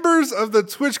 members of the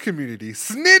Twitch community,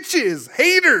 snitches,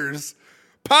 haters,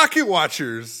 pocket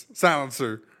watchers,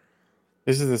 Silencer.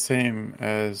 This is the same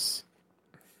as,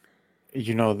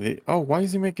 why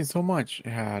is he making so much?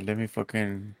 Yeah, let me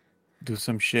fucking do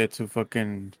some shit to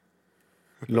fucking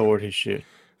lower his shit.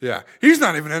 Yeah, he's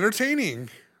not even entertaining,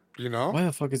 Why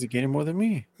the fuck is he getting more than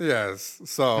me? Yes, I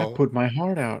so, put my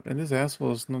heart out, and this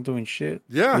asshole's not doing shit.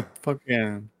 Yeah. With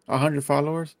fucking 100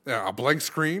 followers. yeah, a blank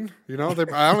screen, I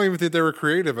don't even think they were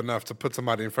creative enough to put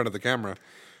somebody in front of the camera.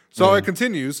 So It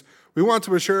continues. We want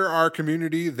to assure our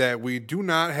community that we do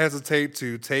not hesitate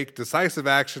to take decisive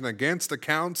action against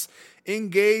accounts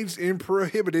engaged in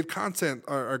prohibited content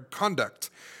or conduct.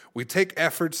 We take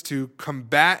efforts to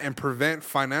combat and prevent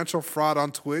financial fraud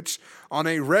on Twitch on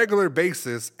a regular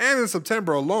basis. And in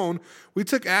September alone, we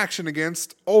took action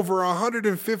against over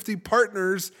 150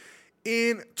 partners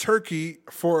in Turkey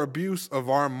for abuse of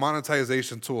our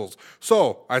monetization tools.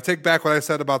 So I take back what I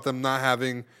said about them not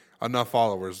having enough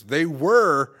followers. They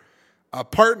were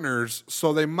partners,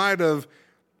 so they might have,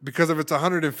 because if it's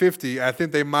 150, I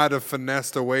think they might have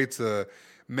finessed a way to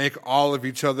make all of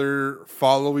each other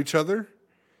follow each other.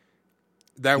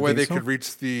 That way they could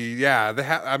reach they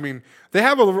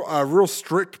have a real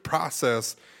strict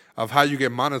process of how you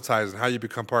get monetized and how you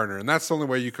become partner, and that's the only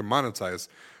way you can monetize.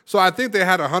 So I think they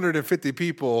had 150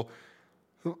 people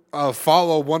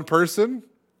follow one person,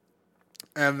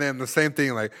 and then the same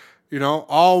thing, like,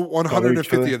 all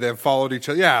 150 of them followed each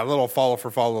other. Yeah, a little follow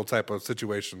for follow type of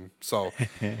situation. So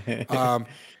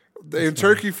in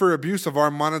Turkey for abuse of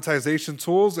our monetization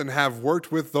tools and have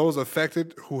worked with those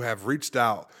affected who have reached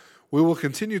out. We will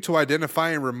continue to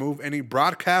identify and remove any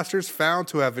broadcasters found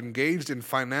to have engaged in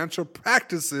financial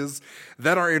practices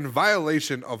that are in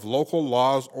violation of local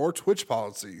laws or Twitch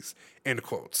policies. End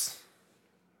quotes.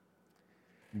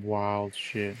 Wild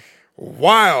shit.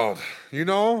 Wild. It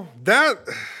would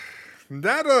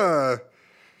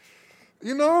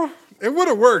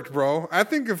have worked, bro. I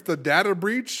think if the data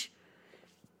breach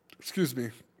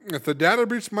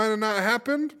might have not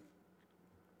happened,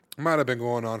 it might have been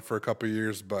going on for a couple of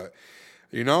years, but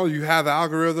you have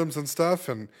algorithms and stuff,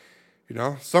 and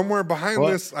somewhere behind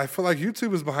this, I feel like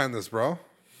YouTube is behind this, bro.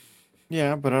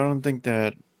 Yeah, but I don't think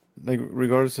that, like,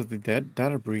 regardless of the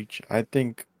data breach, I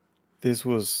think this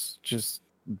was just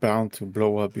bound to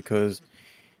blow up because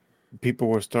people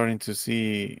were starting to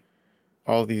see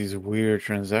all these weird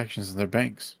transactions in their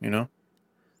banks,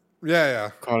 Yeah.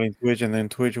 calling Twitch, and then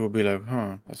Twitch will be like,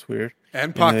 "Huh, that's weird," And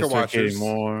and then they pocket start getting watchers.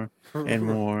 more and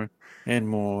more and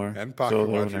more. And So pocket they're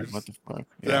like, watchers. "What the fuck?"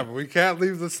 Yeah, but we can't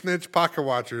leave the snitch pocket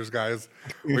watchers, guys.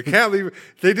 We can't leave.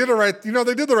 They did it right. They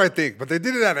did the right thing, but they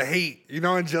did it out of hate,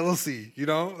 and jealousy.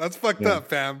 That's fucked Yeah. up,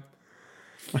 fam.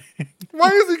 Why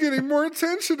is he getting more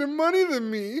attention and money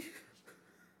than me?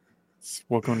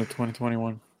 Welcome to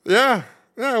 2021. Yeah.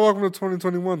 Welcome to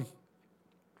 2021.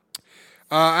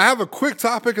 I have a quick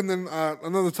topic and then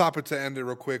another topic to end it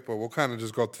real quick, but we'll kind of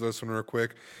just go through this one real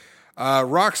quick.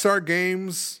 Rockstar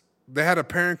Games, they had a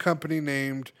parent company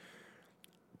named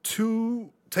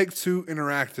Take-Two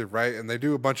Interactive, right? And they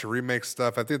do a bunch of remake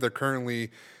stuff. I think they're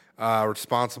currently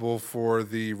responsible for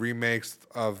the remakes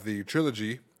of the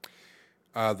trilogy,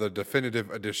 the definitive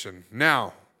edition.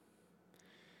 Now,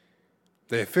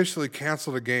 they officially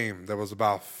canceled a game that was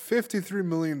about $53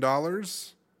 million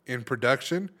in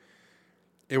production.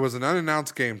 It was an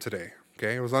unannounced game today.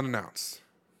 Okay, it was unannounced.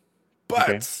 But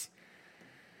Okay.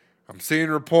 I'm seeing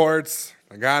reports.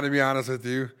 I gotta be honest with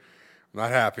you. I'm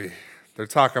not happy. They're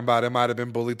talking about it might have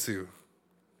been Bully 2.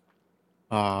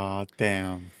 Ah,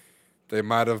 damn. They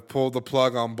might have pulled the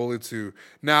plug on Bully 2.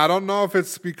 Now, I don't know if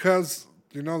it's because,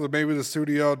 maybe the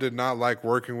studio did not like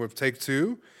working with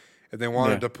Take-Two and they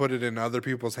wanted to put it in other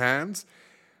people's hands.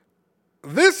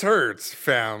 This hurts,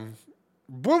 fam.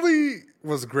 Bully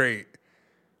was great.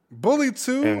 Bully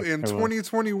 2 in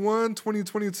 2021,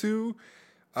 2022,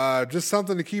 just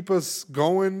something to keep us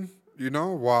going,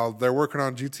 while they're working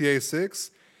on GTA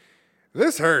 6.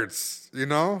 This hurts,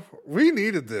 We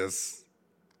needed this.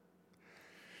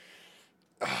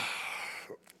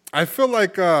 I feel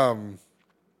like the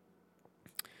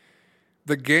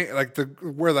game,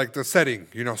 the setting,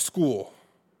 school.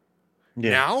 Yeah.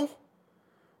 Now,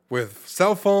 with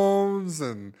cell phones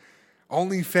and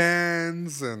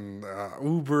OnlyFans and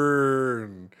Uber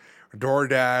and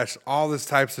DoorDash, all this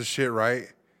types of shit, right?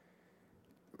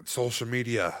 Social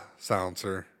media,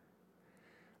 Silencer.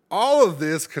 All of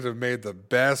this could have made the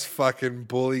best fucking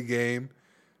Bully game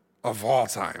of all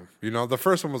time. The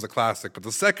first one was a classic, but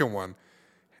the second one,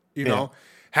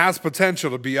 has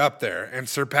potential to be up there and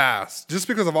surpass just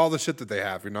because of all the shit that they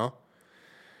have,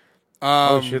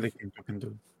 All the shit they can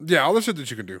do. Yeah, all the shit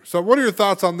that you can do. So what are your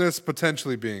thoughts on this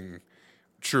potentially being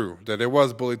true, that it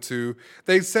was Bully 2?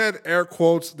 They said, air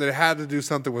quotes, that it had to do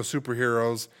something with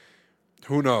superheroes.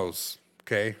 Who knows?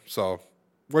 Okay, so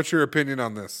what's your opinion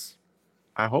on this?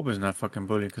 I hope it's not fucking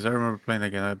Bully, because I remember playing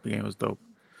that game. That game was dope.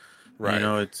 Right.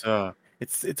 It's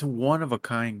a one of a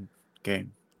kind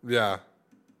game. Yeah.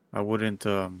 I wouldn't.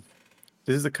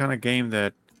 This is the kind of game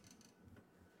that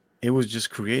it was just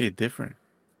created different.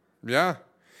 Yeah.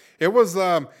 It was,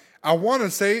 I want to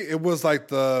say it was like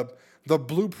the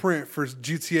blueprint for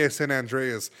GTA San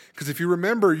Andreas. Because if you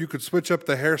remember, you could switch up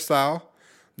the hairstyle,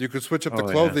 you could switch up the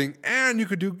clothing, and you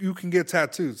can get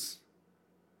tattoos.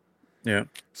 Yeah.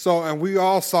 So, and we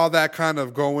all saw that kind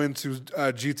of go into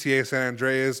GTA San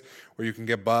Andreas, where you can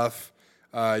get buff,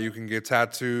 you can get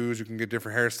tattoos, you can get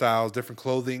different hairstyles, different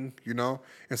clothing,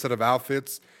 instead of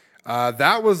outfits.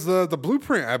 That was the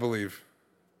blueprint, I believe.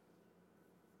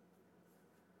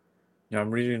 Yeah, I'm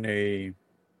reading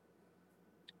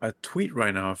a tweet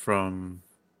right now from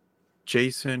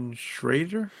Jason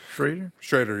Schrader.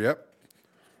 Schrader, yep.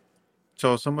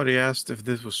 So somebody asked if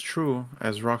this was true,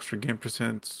 as Rockstar Game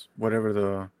presents whatever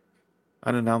the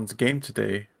unannounced game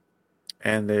today,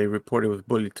 and they reported it was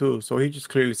Bully 2. So he just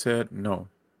clearly said no.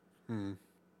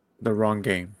 The wrong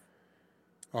game.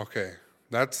 Okay.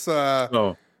 That's,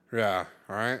 No. yeah,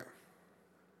 all right.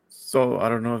 So I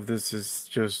don't know if this is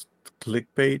just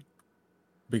clickbait,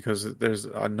 because there's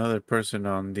another person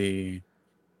on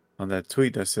that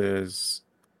tweet that says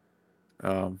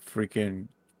freaking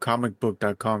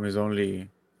comicbook.com is only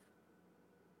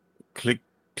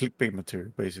clickbait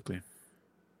material, basically.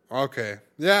 Okay.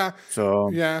 Yeah. So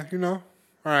Yeah, all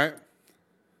right.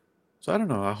 So I don't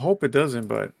know. I hope it doesn't,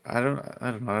 but I don't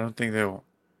know. I don't think they'll.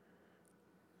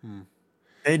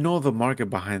 They know the market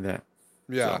behind that.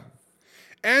 Yeah. So.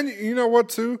 And you know what,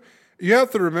 too? You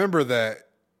have to remember that,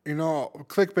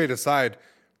 clickbait aside,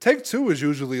 Take-Two is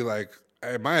usually like,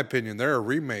 in my opinion, they're a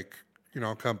remake,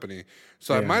 company.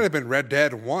 So it might have been Red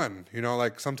Dead 1,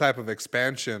 like some type of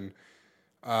expansion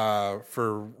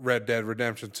for Red Dead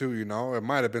Redemption 2, It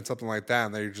might have been something like that.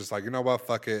 And they're just like, you know what,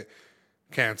 fuck it,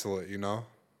 cancel it, Yeah,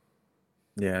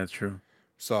 that's true.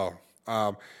 So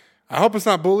I hope it's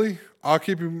not Bully. I'll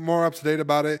keep you more up to date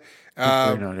about it.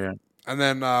 Yeah. And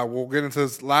then we'll get into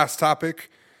this last topic.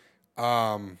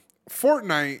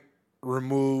 Fortnite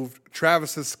removed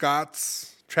Travis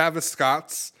Scott's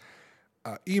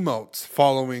emotes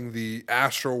following the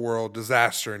Astroworld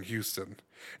disaster in Houston.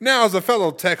 Now, as a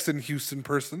fellow Texan Houston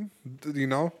person,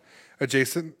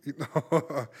 adjacent,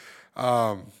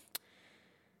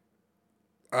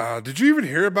 did you even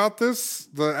hear about this,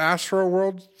 the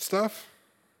Astroworld stuff?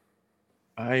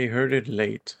 I heard it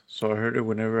late, so I heard it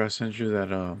whenever I sent you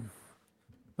that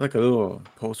like a little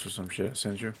post or some shit I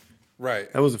sent you.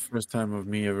 Right. That was the first time of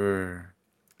me ever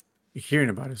hearing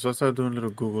about it. So I started doing a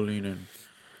little googling, and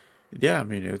yeah, I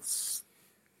mean it's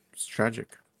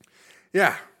tragic.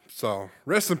 Yeah. So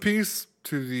rest in peace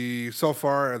to the, so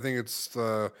far, I think it's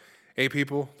 8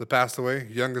 people that passed away,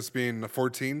 youngest being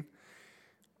 14.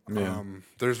 Yeah,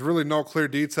 There's really no clear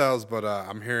details, but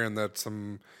I'm hearing that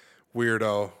some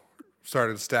weirdo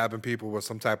started stabbing people with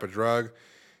some type of drug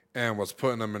and was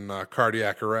putting them in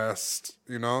cardiac arrest,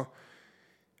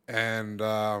 And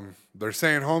they're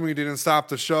saying homie didn't stop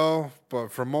the show,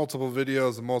 but from multiple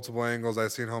videos and multiple angles, I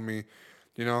seen homie,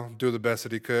 do the best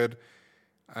that he could.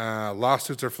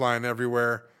 Lawsuits are flying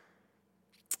everywhere.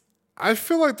 I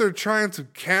feel like they're trying to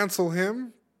cancel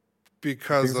him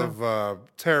because think so? of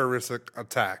terroristic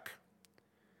attack.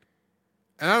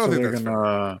 And I don't So think they're that's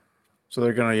fair.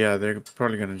 gonna, yeah, they're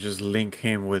probably gonna just link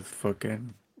him with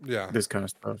fucking Yeah. this kind of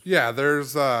stuff. Yeah,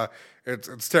 there's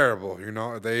it's terrible,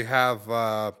 they have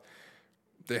like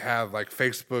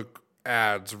Facebook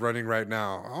ads running right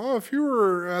now. Oh, if you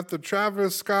were at the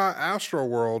Travis Scott Astro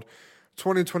World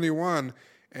 2021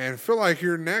 and feel like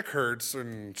your neck hurts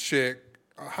and shit,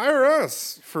 hire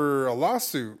us for a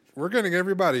lawsuit. We're getting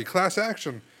everybody class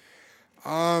action.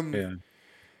 Yeah,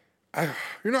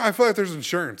 I feel like there's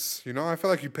insurance. I feel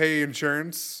like you pay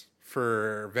insurance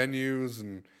for venues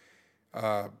and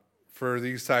for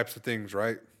these types of things,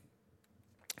 right?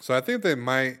 So I think they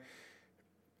might.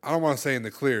 I don't want to say in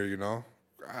the clear,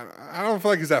 I don't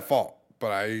feel like he's at fault,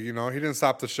 but he didn't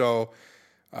stop the show.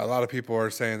 A lot of people are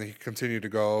saying that he continued to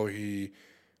go. He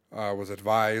was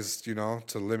advised, to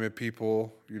limit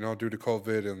people, due to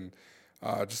COVID and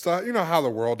just how the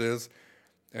world is.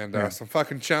 And yeah. some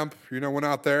fucking chump, went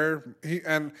out there.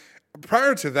 And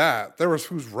prior to that, there was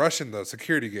who's rushing the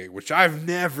security gate, which I've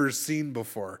never seen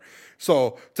before.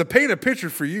 So to paint a picture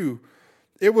for you,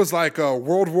 it was like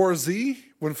World War Z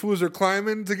when fools are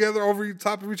climbing together over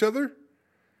top of each other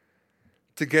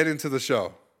to get into the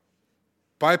show.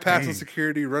 Bypassing Dang.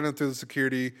 security, running through the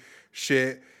security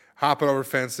shit, hopping over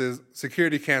fences.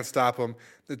 Security can't stop them.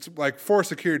 It's like 4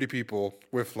 security people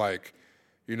with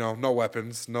no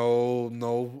weapons, no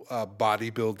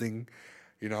bodybuilding,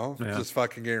 Yeah. just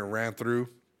fucking getting ran through.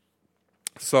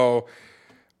 So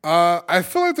I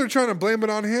feel like they're trying to blame it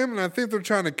on him, and I think they're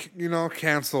trying to,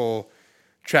 cancel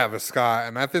Travis Scott,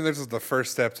 and I think this is the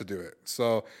first step to do it.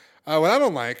 So what I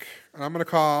don't like, and I'm going to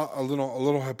call a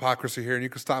little hypocrisy here, and you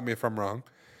can stop me if I'm wrong.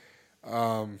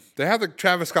 They had the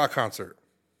Travis Scott concert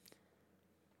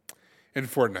in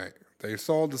Fortnite. They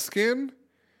sold the skin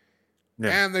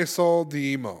Yeah. and they sold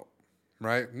the emote,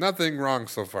 right? Nothing wrong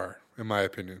so far, in my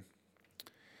opinion.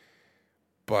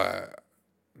 But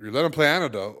you let them play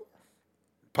Antidote.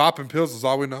 Popping pills is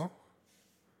all we know.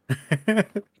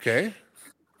 Okay?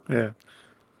 Yeah.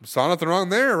 Saw nothing wrong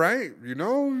there, right?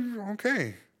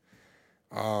 Okay.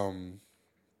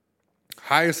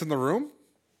 Highest in the room?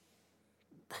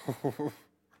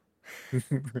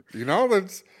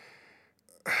 That's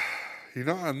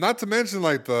and not to mention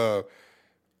like the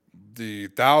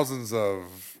thousands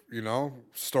of,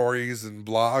 stories and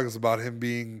blogs about him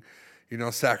being,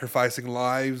 sacrificing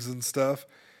lives and stuff.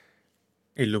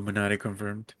 Illuminati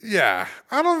confirmed. Yeah.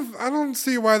 I don't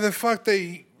see why the fuck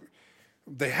they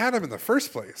had him in the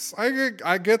first place. I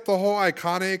get the whole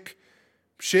iconic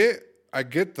shit. I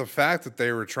get the fact that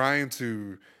they were trying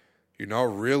to,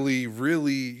 really,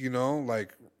 really,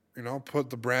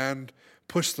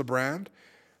 push the brand.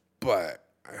 But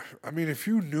I mean, if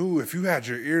you had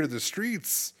your ear to the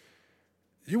streets,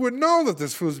 you would know that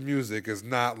this fool's music is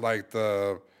not like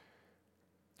not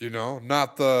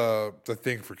the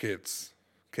thing for kids.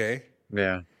 Okay?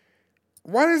 Yeah.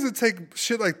 Why does it take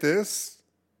shit like this,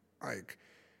 like,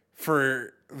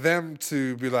 for them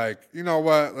to be like, you know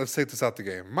what, let's take this out the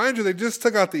game? Mind you, they just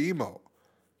took out the emote.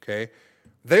 Okay?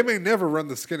 They may never run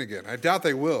the skin again. I doubt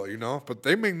they will, but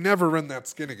they may never run that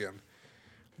skin again.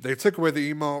 They took away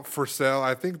the emote for sale.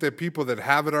 I think that people that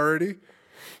have it already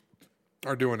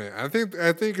are doing it. I think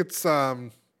it's I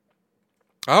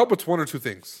hope it's one or two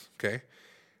things, okay?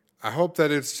 I hope that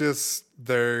it's just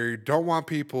they don't want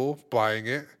people buying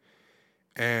it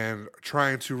and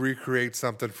trying to recreate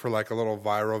something for like a little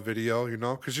viral video,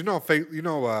 because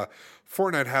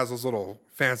Fortnite has those little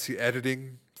fancy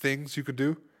editing things you could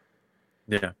do.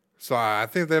 Yeah. So I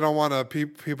think they don't want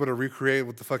people to recreate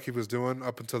what the fuck he was doing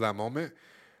up until that moment.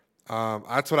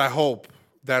 That's what I hope.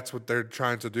 That's what they're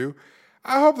trying to do.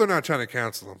 I hope they're not trying to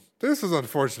cancel him. This is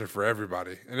unfortunate for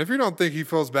everybody. And if you don't think he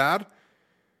feels bad,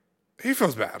 he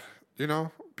feels bad. You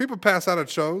know, people pass out at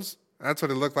shows. That's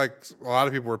what it looked like. A lot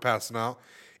of people were passing out.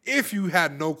 If you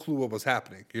had no clue what was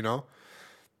happening, you know,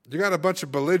 you got a bunch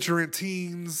of belligerent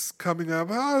teens coming up.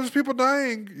 Oh, there's people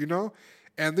dying, you know,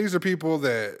 and these are people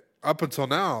that up until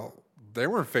now they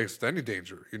weren't faced with any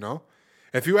danger, you know.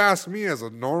 If you ask me, as a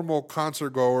normal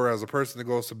concert goer, as a person that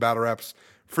goes to battle raps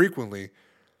frequently,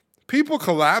 people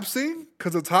collapsing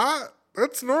because it's hot,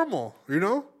 that's normal, you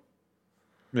know?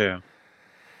 Yeah.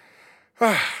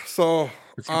 So,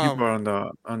 People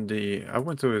are on the. I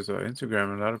went to his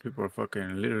Instagram, and a lot of people are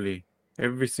fucking literally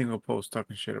every single post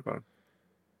talking shit about him.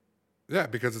 yeah,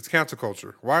 because it's cancel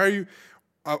culture. Why are you...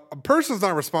 A person's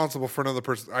not responsible for another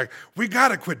person. We got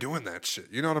to quit doing that shit.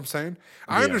 You know what I'm saying?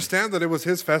 I Yeah. understand that it was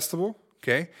his festival,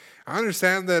 okay? I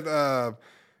understand that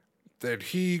that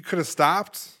he could have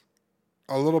stopped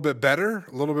a little bit better,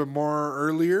 a little bit more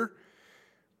earlier.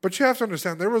 But you have to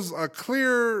understand there was a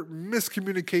clear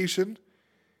miscommunication,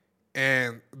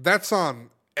 and that's on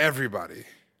everybody.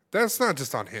 That's not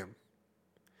just on him.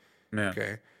 Yeah.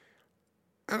 Okay.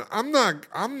 And I'm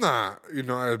not, you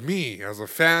know, as me, as a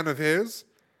fan of his,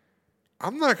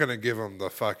 I'm not going to give him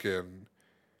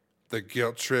the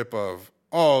guilt trip of,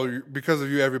 oh, because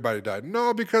of you, everybody died.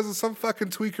 No, because of some fucking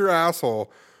tweaker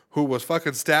asshole who was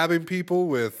fucking stabbing people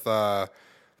with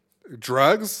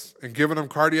drugs and giving them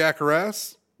cardiac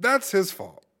arrest. That's his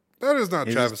fault. That is not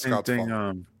It's Travis the same Scott's thing.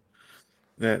 fault.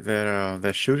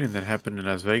 That shooting that happened in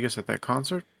Las Vegas at that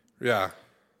concert. Yeah.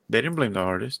 They didn't blame the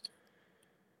artist.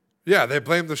 Yeah, they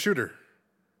blamed the shooter.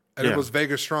 And it Yeah. was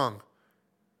Vegas strong.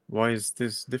 Why is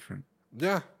this different?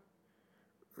 Yeah.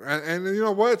 And you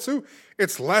know what, too?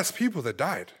 It's less people that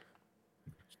died.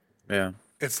 Yeah.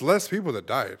 It's less people that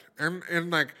died.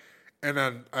 And like, in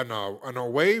a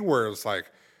way where it's like,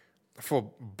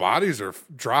 full bodies are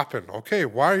dropping. Okay,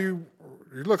 why are you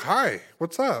look high?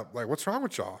 What's up? Like, what's wrong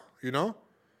with y'all? You know?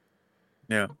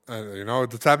 Yeah. And you know,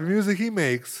 the type of music he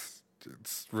makes,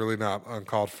 it's really not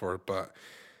uncalled for. But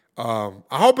I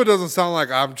hope it doesn't sound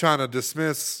like I'm trying to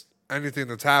dismiss anything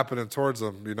that's happening towards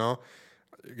him, you know?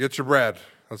 Get your bread.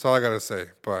 That's all I gotta say.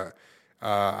 But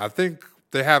I think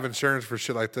they have insurance for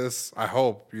shit like this. I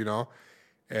hope, you know.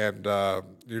 And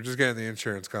you're just getting the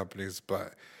insurance companies,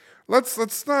 but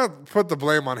let's not put the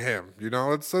blame on him, you know.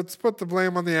 Let's put the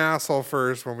blame on the asshole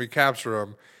first when we capture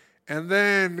him, and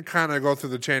then kind of go through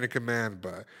the chain of command.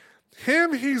 But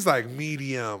him, he's like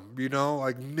medium, you know,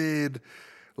 like mid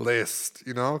list,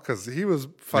 you know, because he was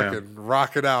fucking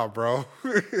rocking out, bro.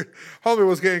 Homie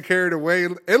was getting carried away.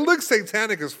 It looks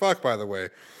satanic as fuck, by the way.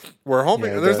 Where homie,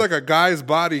 Yeah, it there's does. like a guy's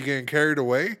body getting carried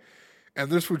away, and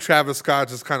there's who Travis Scott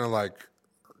just kind of like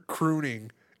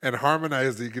crooning and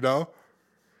harmonizing, you know.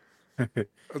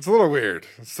 It's a little weird.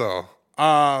 So,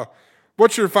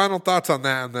 what's your final thoughts on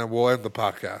that, and then we'll end the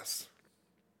podcast.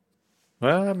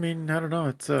 Well, I mean, I don't know.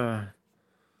 It's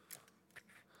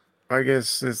I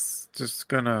guess it's just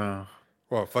gonna.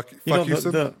 Well, fuck You know,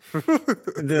 Houston.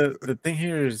 the thing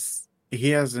here is he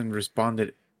hasn't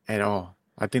responded at all.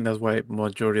 I think that's why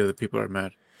majority of the people are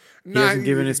mad. He hasn't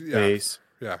given his space,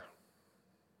 Yeah,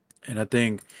 and I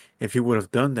think if he would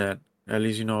have done that, at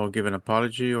least give an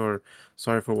apology or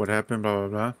sorry for what happened, blah blah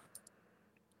blah. I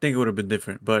think it would have been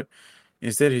different. But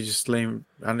instead, he just blamed.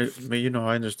 I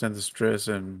understand the stress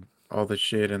and all the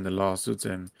shit and the lawsuits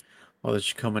and all that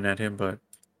shit coming at him, but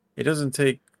it doesn't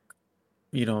take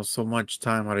so much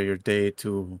time out of your day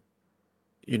to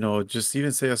just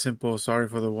even say a simple sorry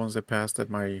for the ones that passed at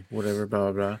my whatever,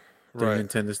 blah, blah, blah. Didn't right.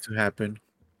 intend this to happen,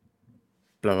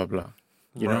 blah, blah, blah.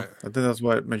 You know? Right. I think that's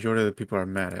what majority of the people are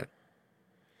mad at.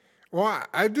 Well,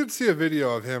 I did see a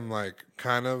video of him like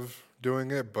kind of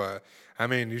doing it, but I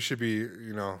mean, you should be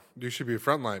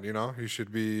frontline. You know, you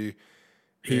should be.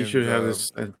 He in should have the-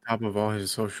 this on top of all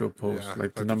his social posts, Yeah,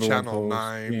 like the like number Channel one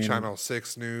post. 9, being- Channel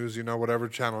 6 News, you know, whatever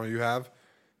channel you have,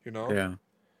 you know.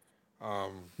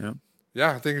 Yeah.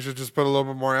 Yeah, I think you should just put a little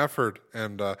bit more effort,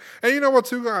 and you know what,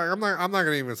 too, I'm not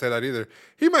gonna even say that either.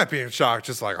 He might be in shock,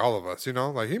 just like all of us, you know.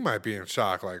 Like he might be in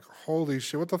shock, like holy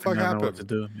shit, what the fuck I don't know what to happened?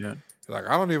 do. Yeah. Like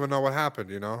I don't even know what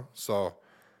happened, you know. So,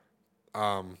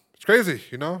 it's crazy,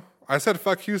 you know. I said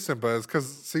fuck Houston, but it's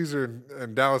because Caesar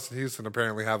and Dallas and Houston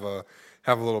apparently have a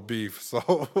little beef.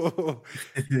 So I'm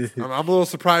a little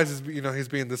surprised. He's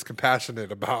being this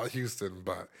compassionate about Houston,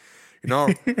 but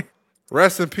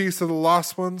rest in peace to the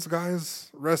lost ones, guys.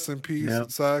 Rest in peace. Yeah.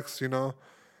 It sucks, you know.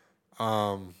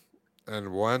 And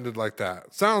we'll end it like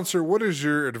that. Silencer, what is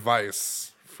your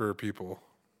advice for people?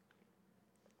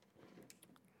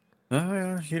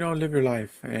 Live your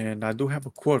life. And I do have a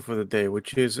quote for the day,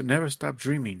 which is never stop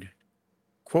dreaming.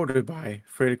 Quoted by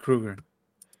Freddy Krueger.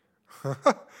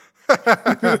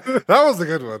 That was a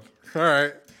good one. All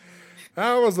right.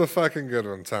 That was a fucking good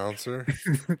one, Towncer.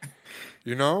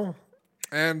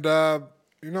 And,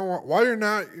 while you're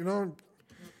not,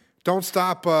 don't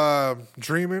stop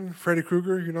dreaming, Freddy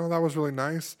Krueger. That was really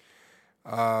nice.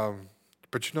 But,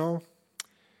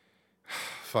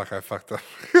 fuck, I fucked up.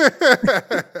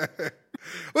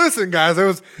 Listen,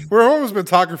 guys, we're almost been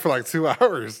talking for like 2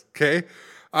 hours, okay?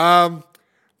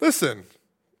 Listen,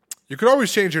 you could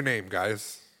always change your name,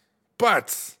 guys.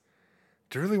 But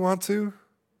do you really want to?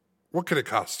 What could it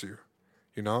cost you?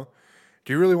 Do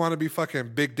you really want to be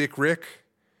fucking Big Dick Rick?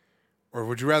 Or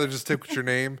would you rather just stick with your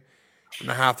name and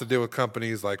not have to deal with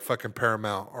companies like fucking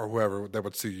Paramount or whoever that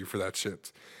would sue you for that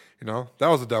shit? That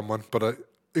was a dumb one, but I'm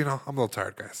a little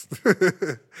tired, guys.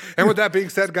 And with that being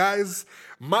said, guys,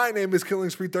 my name is Killing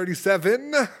Spree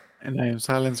 37. And I am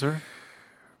Silencer.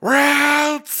 We're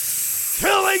out!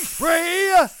 Killing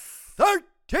Spree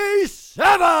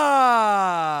 37!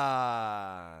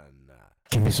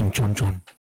 Give me some chon chon.